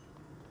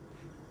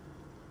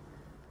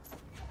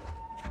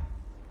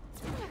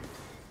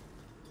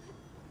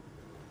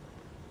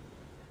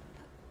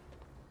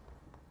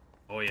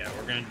 Oh yeah,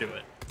 we're gonna do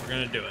it. We're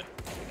gonna do it.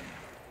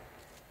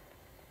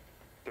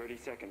 30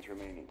 seconds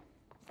remaining.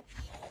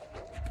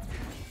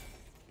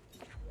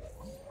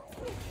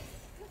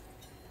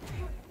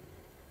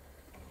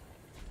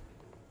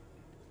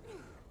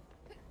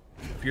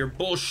 If you're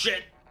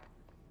bullshit.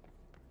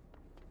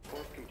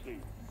 Course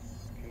complete.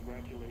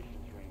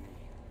 Congratulations, Rangers.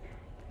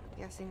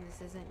 Guessing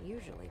this isn't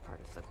usually part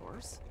of the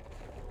course.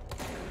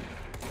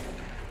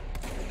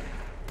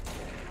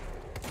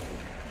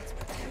 It's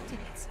protecting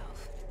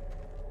itself.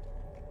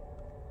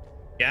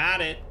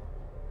 Got it.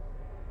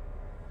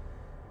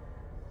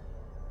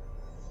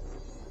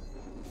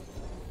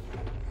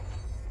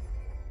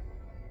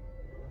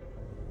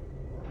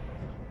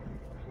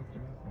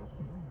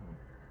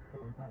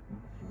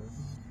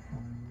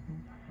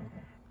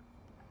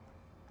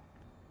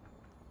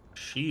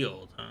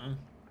 Shield, huh?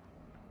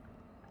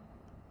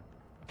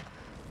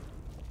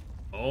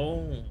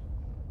 Oh.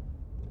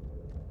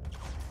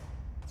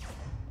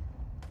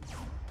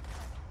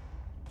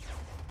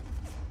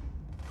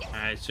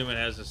 I assume it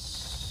has a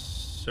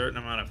certain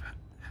amount of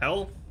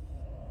health.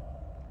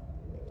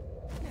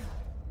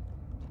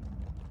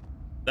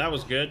 That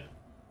was good.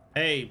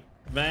 Hey,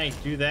 Mangg,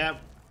 do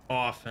that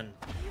often.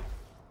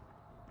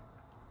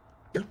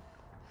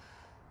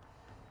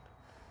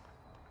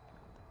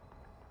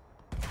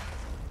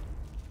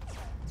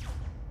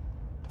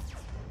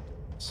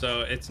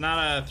 So it's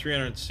not a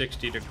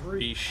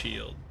 360-degree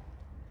shield.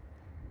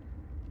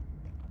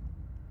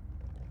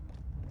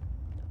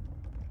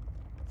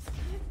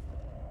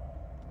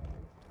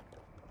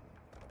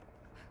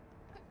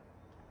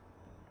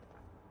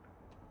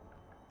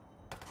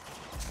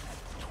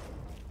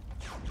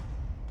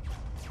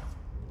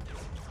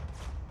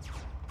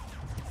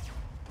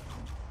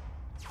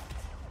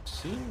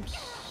 Seems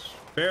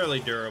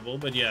fairly durable,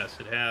 but yes,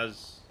 it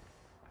has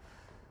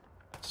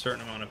a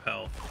certain amount of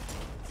health.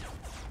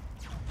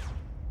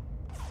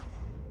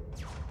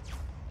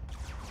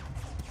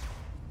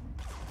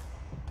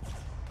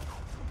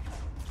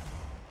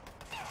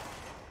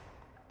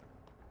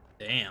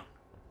 Damn.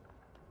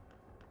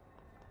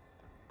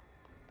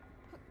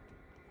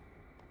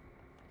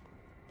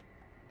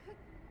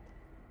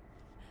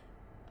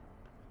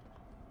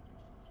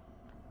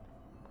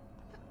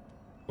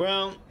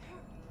 Well,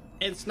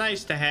 it's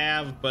nice to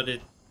have, but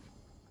it's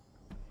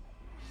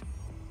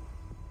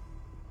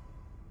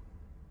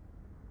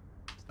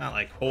not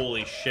like,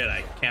 holy shit,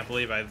 I can't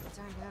believe I've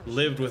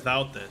lived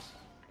without this.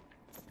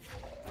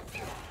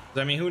 'Cause,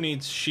 I mean, who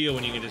needs shield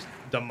when you can just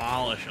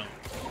demolish them?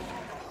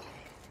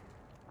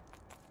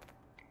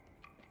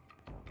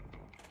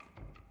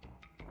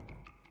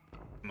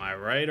 Am I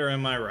right or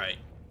am I right?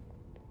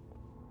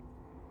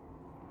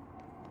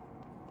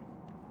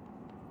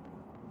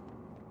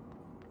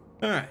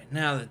 All right,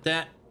 now that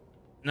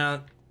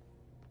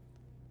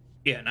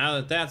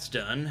that's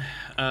done,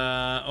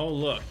 oh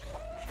look,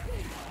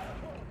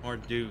 more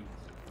dudes.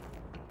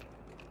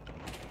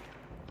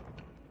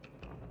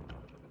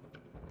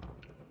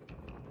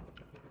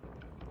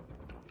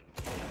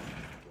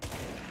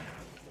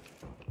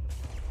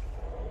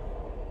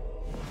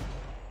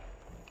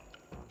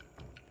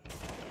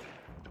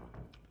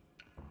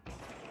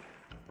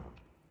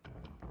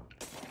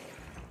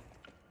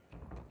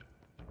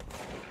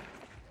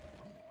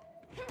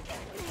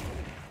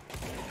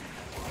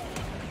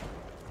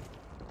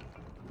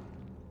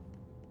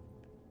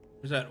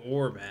 Where's that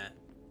orb at?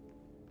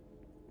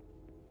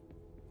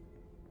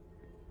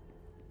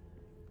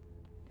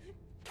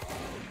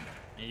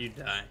 And you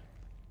die.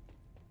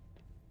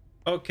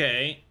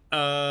 Okay.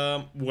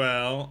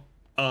 Well.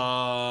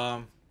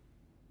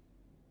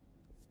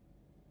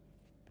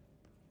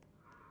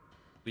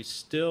 We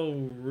still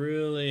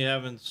really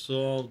haven't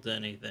solved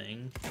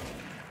anything.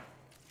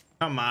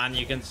 Come on,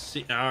 you can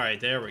see. All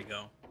right, there we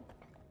go.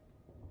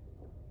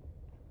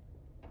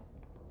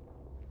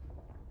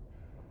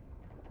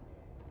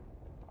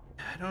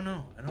 I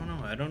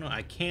don't know.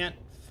 I can't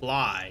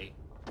fly.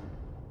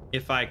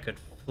 If I could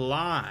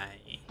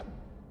fly,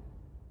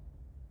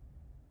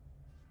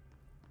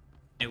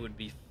 it would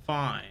be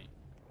fine.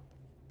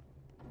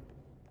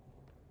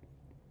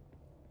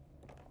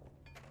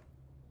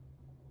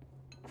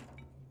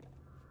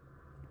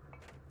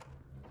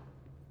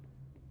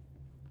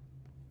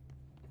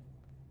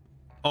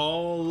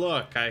 Oh,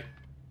 look, I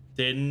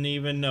didn't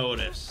even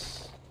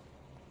notice.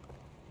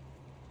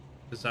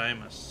 Because I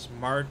am a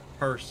smart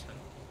person.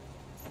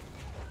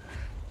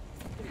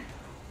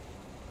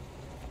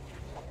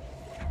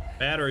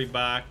 Battery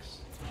box.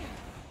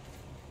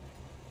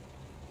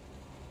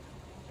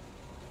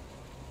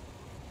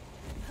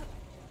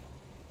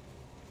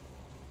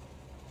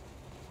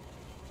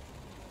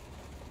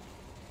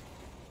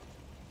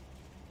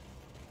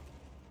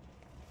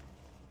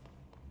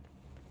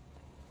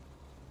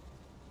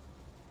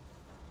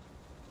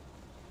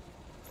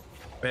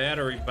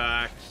 Battery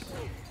box.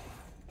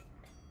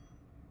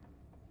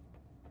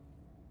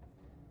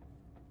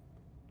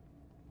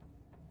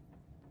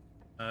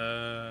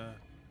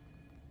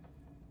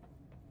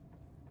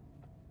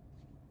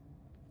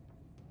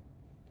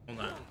 Hold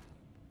on.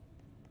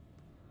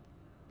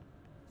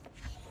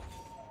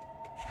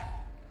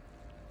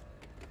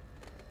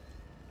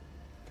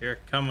 You're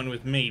coming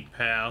with me,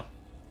 pal.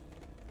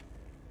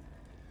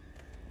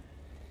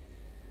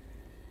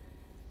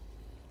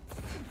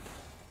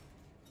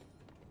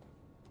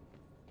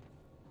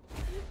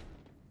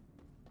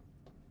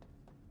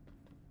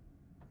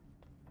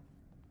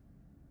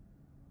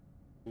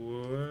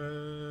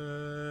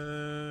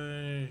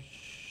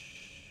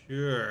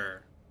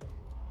 Sure.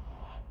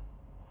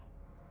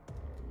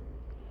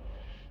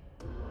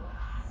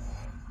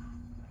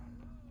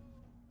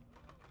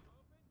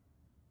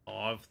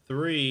 Law of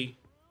three.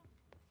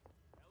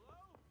 Hello?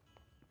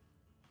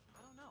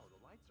 I don't know.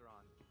 The lights are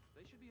on.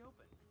 They should be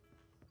open.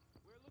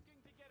 We're looking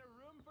to get a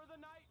room for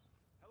the night.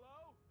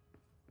 Hello?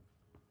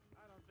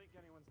 I don't think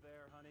anyone's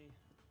there, honey.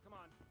 Come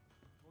on.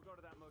 We'll go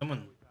to that motel.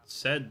 Someone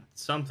said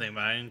something,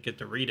 but I didn't get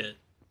to read it.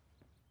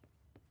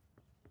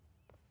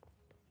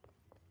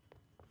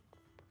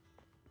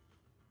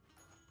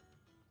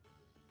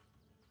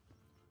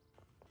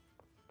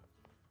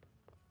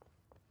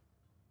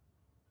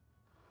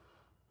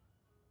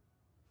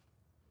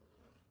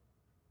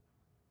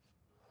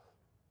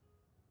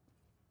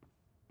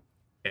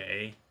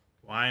 Okay,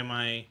 why am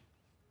I...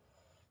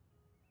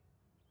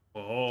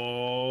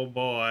 Oh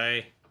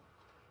boy.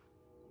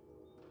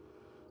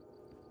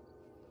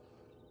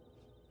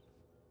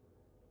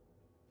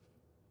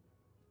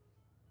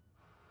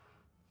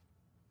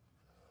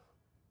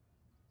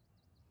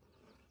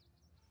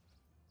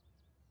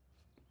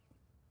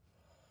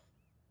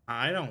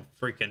 I don't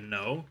freaking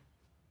know.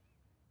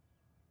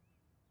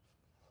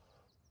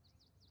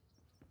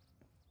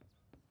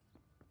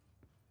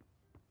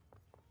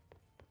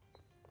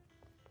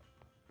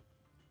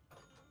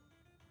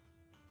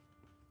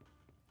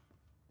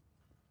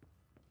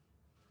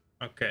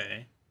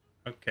 Okay.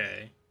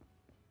 Okay.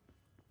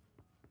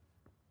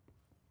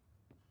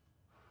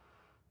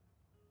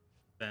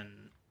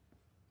 Then...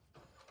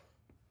 Is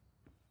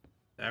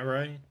that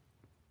right?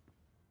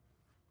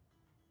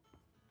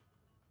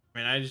 I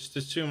mean, I just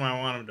assume I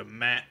want him to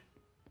match.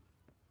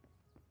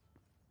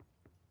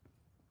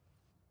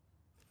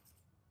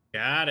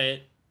 Got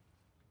it.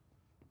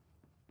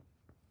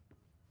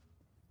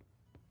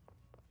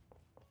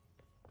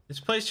 This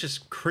place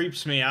just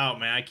creeps me out,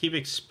 man. I keep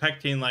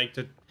expecting, like,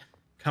 to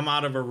come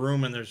out of a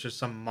room and there's just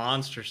some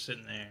monster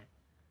sitting there.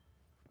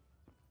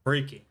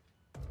 Freaky.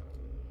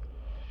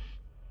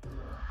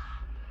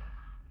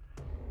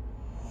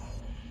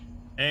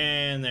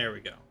 And there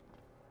we go.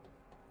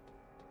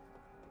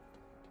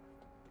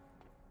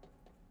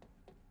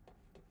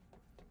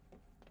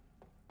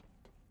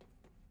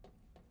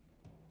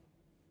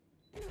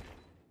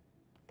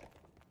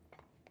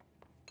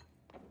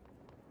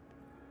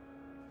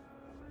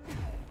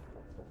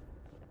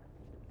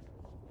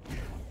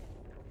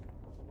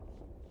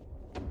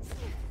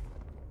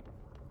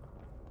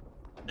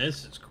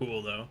 This is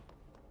cool, though.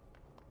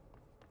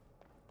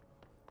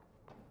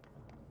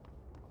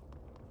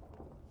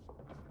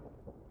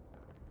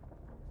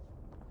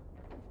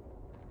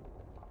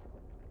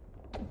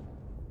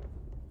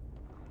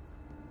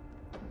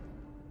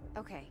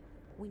 Okay,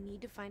 we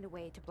need to find a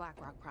way to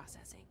Blackrock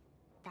processing.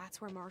 That's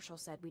where Marshall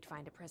said we'd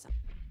find a prism.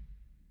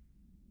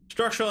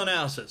 Structural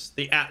analysis.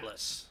 The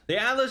Atlas. The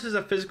Atlas is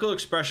a physical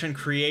expression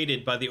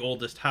created by the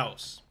oldest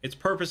house. Its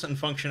purpose and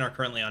function are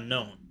currently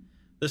unknown.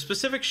 The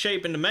specific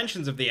shape and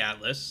dimensions of the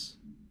Atlas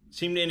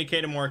seem to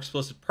indicate a more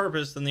explicit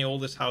purpose than the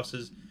oldest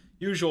house's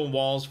usual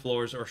walls,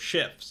 floors, or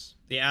shifts.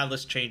 The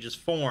Atlas changes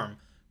form,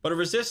 but it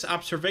resists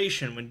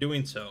observation when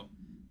doing so.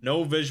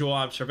 No visual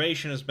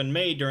observation has been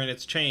made during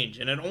its change,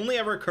 and it only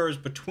ever occurs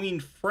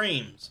between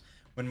frames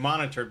when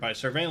monitored by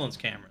surveillance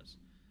cameras.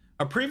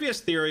 A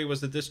previous theory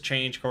was that this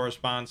change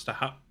corresponds to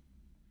how...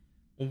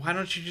 Well, why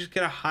don't you just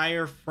get a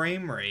higher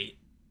frame rate?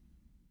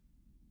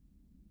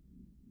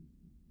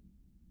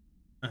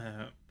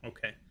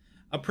 Okay.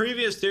 A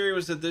previous theory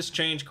was that this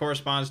change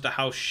corresponds to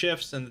house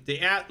shifts and that the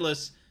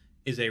Atlas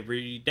is a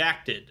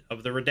redacted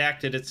of the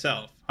redacted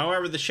itself.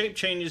 However, the shape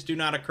changes do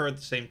not occur at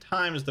the same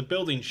time as the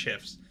building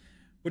shifts,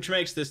 which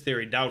makes this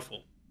theory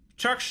doubtful.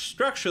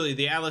 Structurally,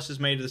 the Atlas is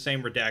made of the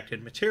same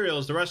redacted material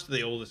as the rest of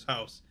the oldest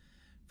house.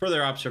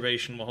 Further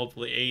observation will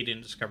hopefully aid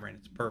in discovering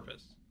its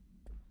purpose.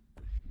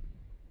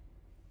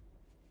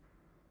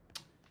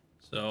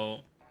 So,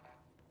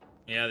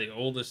 yeah, the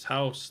oldest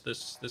house,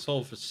 this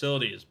whole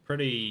facility is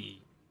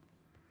pretty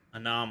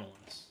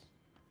anomalous,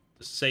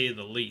 to say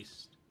the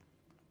least.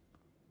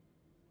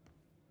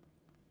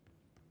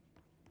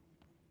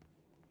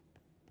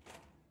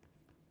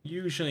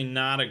 Usually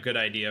not a good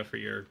idea for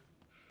your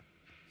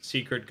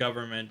secret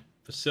government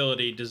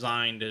facility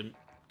designed to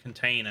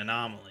contain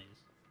anomalies.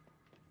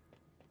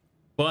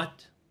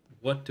 But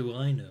what do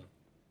I know?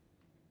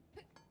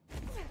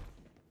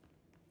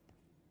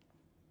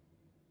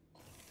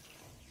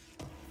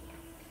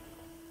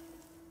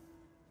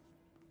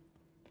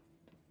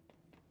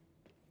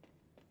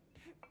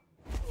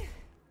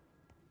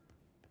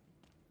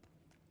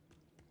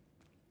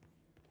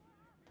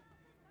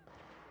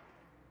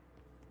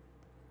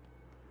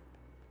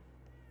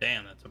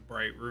 Damn, that's a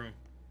bright room.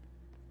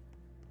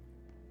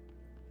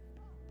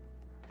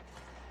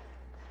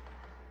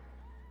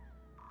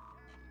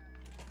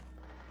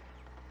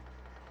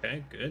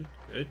 Okay, good,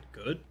 good,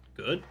 good,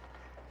 good.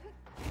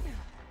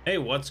 Hey,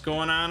 what's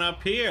going on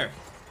up here?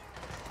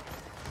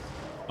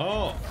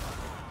 Oh.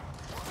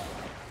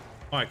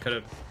 Oh, I could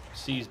have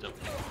seized him.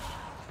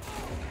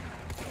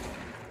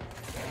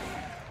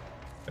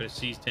 Could have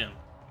seized him.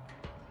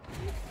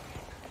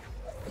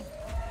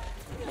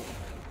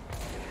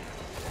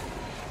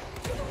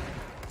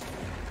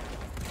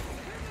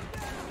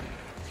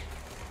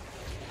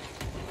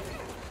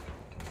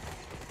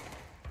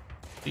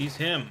 Seize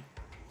him.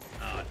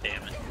 Oh,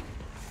 damn it.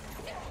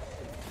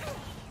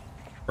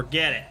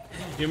 Forget it.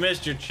 You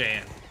missed your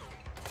chance.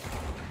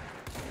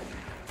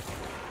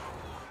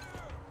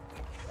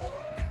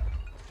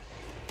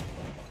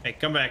 Hey,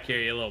 come back here,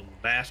 you little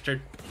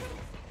bastard.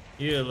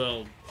 You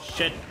little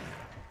shit.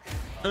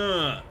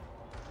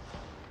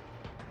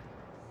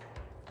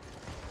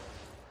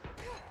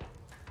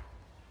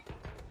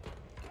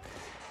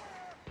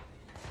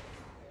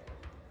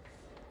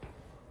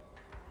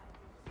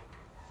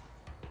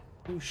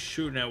 Who's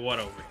shooting at what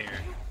over here?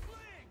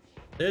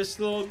 This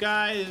little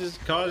guy is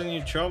causing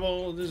you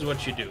trouble. This is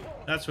what you do.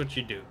 That's what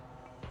you do.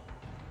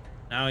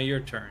 Now your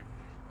turn.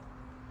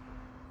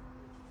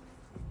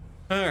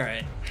 All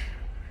right.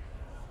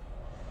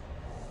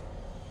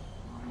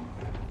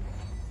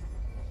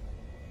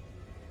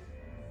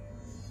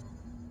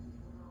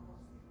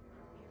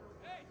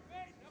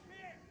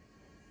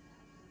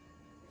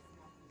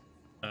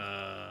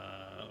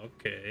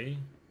 Okay.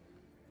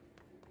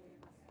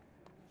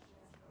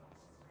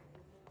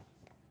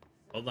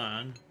 Hold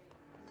on.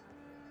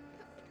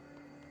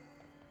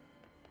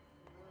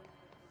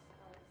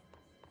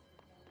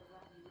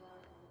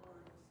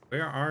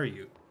 Where are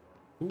you?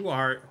 Who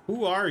are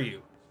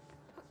you?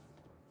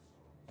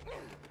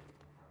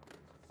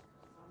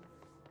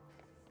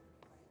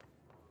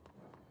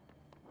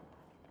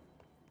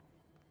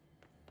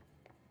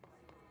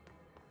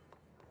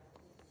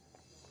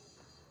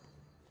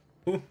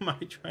 Who am I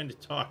trying to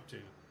talk to?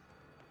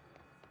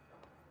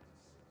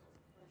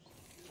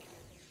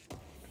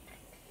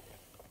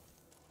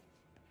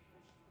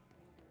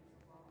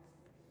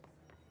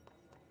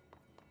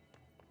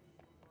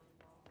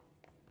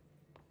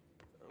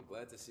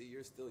 glad to see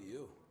you're still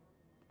you.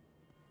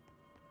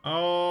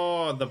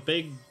 Oh, the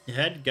big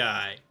head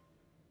guy.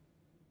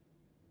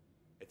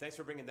 Hey, thanks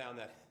for bringing down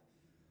that...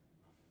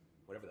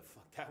 whatever the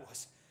fuck that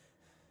was.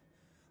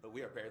 But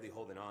we are barely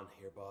holding on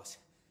here, boss.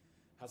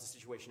 How's the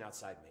situation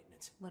outside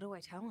maintenance? What do I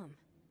tell him?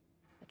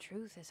 The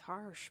truth is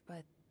harsh,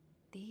 but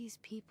these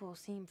people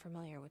seem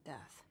familiar with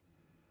death.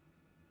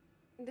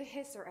 The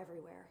Hiss are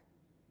everywhere.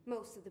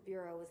 Most of the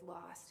Bureau is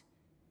lost.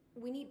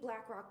 We need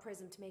Blackrock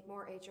Prism to make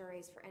more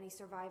HRAs for any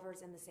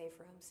survivors in the safe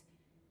rooms.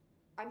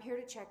 I'm here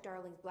to check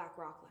Darling's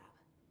Blackrock lab.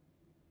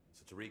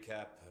 So to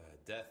recap,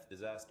 death,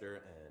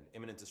 disaster, and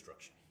imminent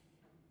destruction.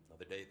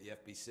 Another day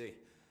at the FBC.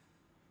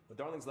 Well,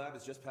 Darling's lab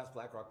is just past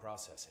Blackrock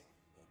processing.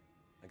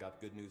 I got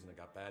good news and I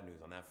got bad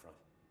news on that front.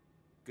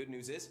 Good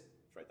news is,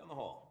 it's right down the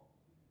hall.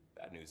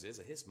 Bad news is,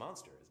 a Hiss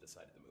monster has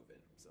decided to move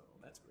in, so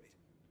that's great.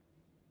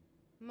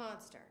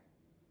 Monster.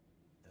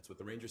 That's what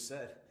the Rangers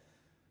said.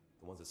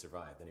 The ones that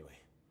survived, anyway.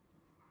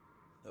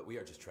 We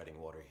are just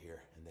treading water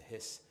here, and the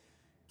Hiss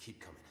keep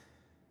coming.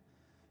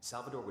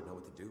 Salvador would know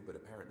what to do, but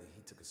apparently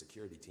he took a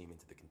security team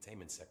into the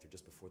containment sector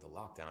just before the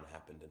lockdown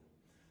happened, and,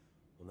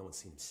 well, no one's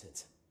seen him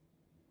since.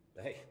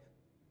 But hey,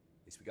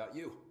 at least we got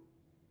you,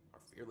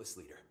 our fearless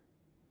leader.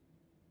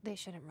 They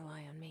shouldn't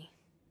rely on me.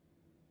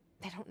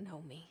 They don't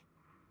know me.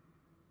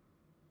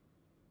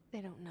 They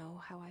don't know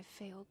how I've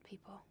failed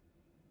people.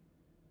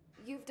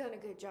 You've done a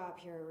good job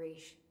here,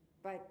 Arish,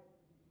 but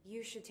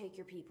you should take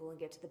your people and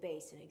get to the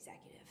base in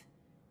Executive.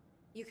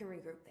 You can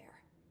regroup there.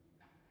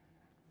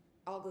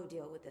 I'll go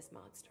deal with this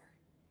monster.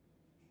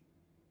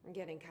 I'm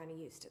getting kind of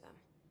used to them.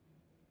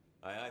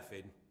 Aye, aye,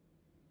 Faden.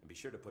 And be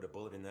sure to put a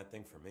bullet in that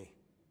thing for me.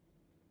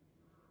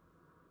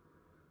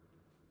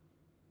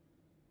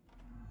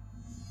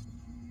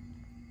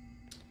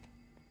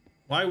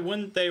 Why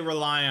wouldn't they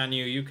rely on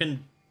you? You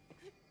can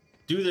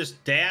do this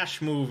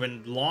dash move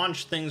and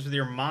launch things with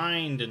your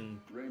mind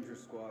and... Ranger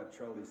Squad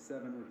Charlie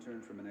 7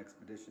 returned from an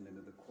expedition into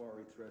the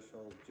quarry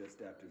threshold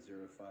just after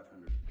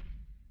 0500.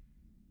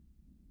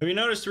 Have you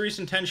noticed the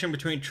recent tension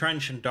between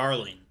Trench and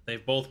Darling?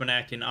 They've both been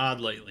acting odd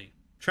lately.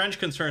 Trench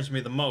concerns me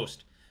the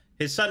most.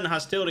 His sudden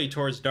hostility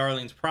towards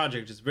Darling's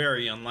project is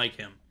very unlike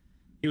him.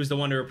 He was the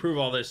one to approve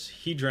all this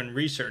Hedron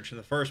research in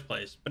the first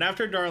place, but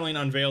after Darling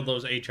unveiled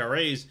those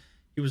HRAs,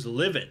 he was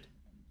livid.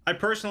 I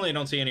personally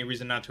don't see any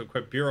reason not to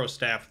equip Bureau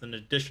staff with an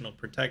additional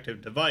protective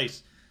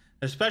device,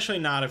 especially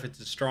not if it's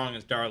as strong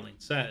as Darling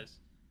says.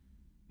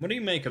 What do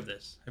you make of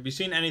this? Have you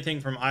seen anything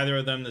from either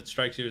of them that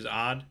strikes you as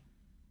odd?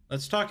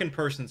 Let's talk in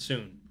person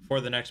soon,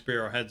 before the next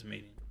Bureau Heads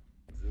meeting.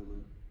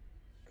 Zulu,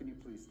 can you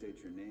please state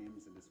your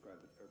names and describe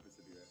the purpose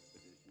of your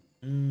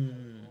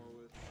expedition?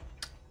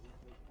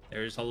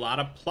 There's a lot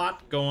of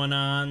plot going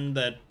on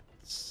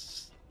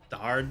that's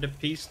hard to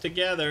piece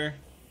together.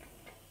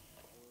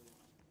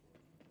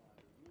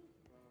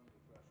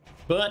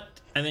 But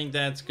I think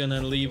that's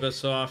gonna leave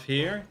us off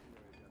here.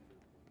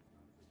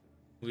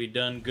 We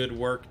done good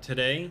work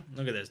today.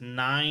 Look at this,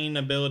 9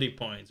 ability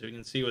points. We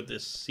can see what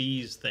this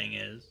seize thing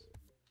is.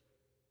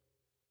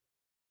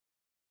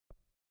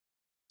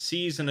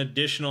 Seize an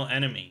additional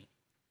enemy.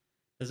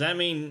 Does that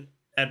mean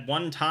at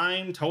one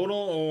time total,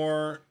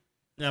 or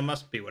that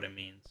must be what it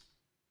means?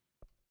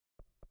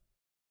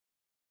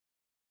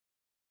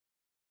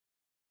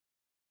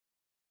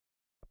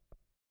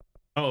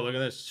 Oh, look at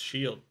this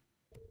shield.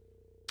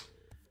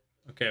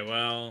 Okay,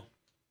 well,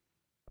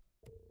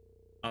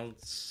 I'll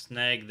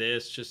snag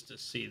this just to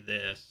see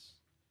this.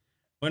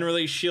 When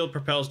released, shield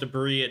propels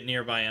debris at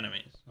nearby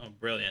enemies. Oh,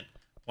 brilliant.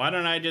 Why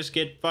don't I just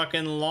get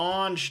fucking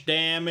launch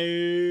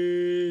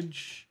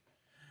damage?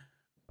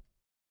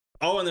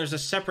 Oh, and there's a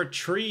separate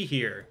tree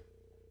here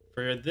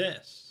for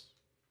this.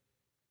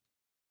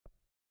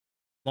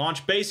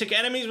 Launch basic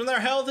enemies when their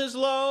health is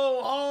low.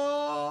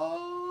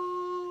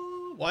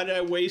 Oh, why did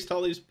I waste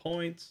all these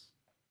points?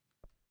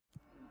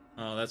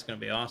 Oh, that's going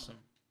to be awesome.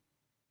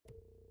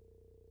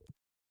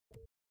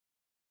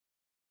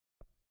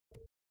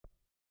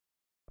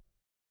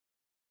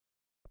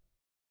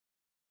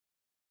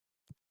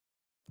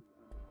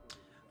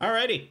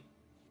 Alrighty.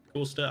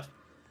 Cool stuff.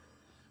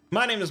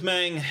 My name is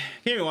Mangg.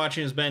 Here you're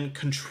watching has been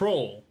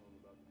Control.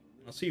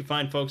 I'll see you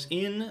fine folks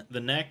in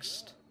the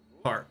next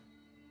part.